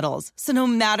hybrid models, so no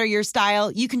matter your style,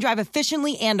 you can drive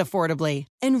efficiently and affordably.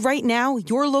 And right now,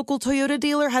 your local Toyota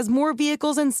dealer has more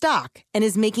vehicles in stock and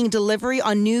is making delivery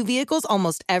on new vehicles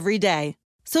almost every day.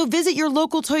 So visit your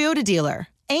local Toyota dealer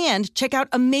and check out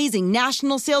amazing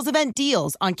national sales event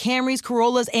deals on Camrys,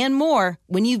 Corollas, and more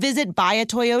when you visit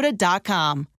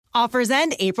buyatoyota.com. Offers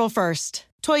end April 1st.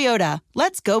 Toyota,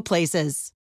 let's go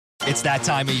places. It's that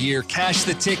time of year. Cash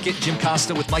the Ticket. Jim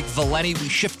Costa with Mike Valeni. We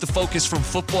shift the focus from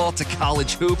football to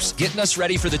college hoops, getting us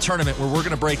ready for the tournament where we're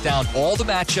going to break down all the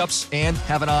matchups and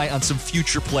have an eye on some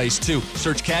future plays, too.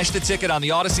 Search Cash the Ticket on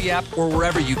the Odyssey app or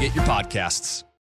wherever you get your podcasts.